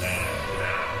is now.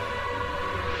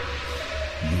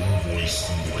 Your voice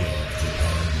on the ground for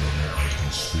paranormal and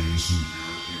conspiracy.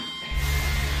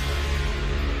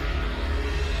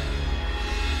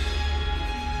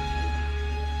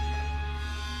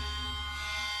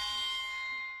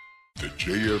 The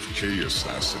JFK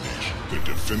Assassination, the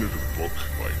definitive book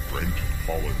by Brent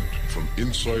Holland. From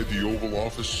inside the Oval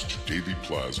Office to Daily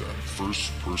Plaza,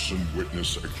 first-person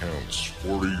witness accounts.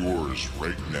 Order yours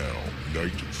right now.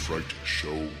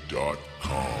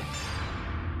 NightFrightShow.com.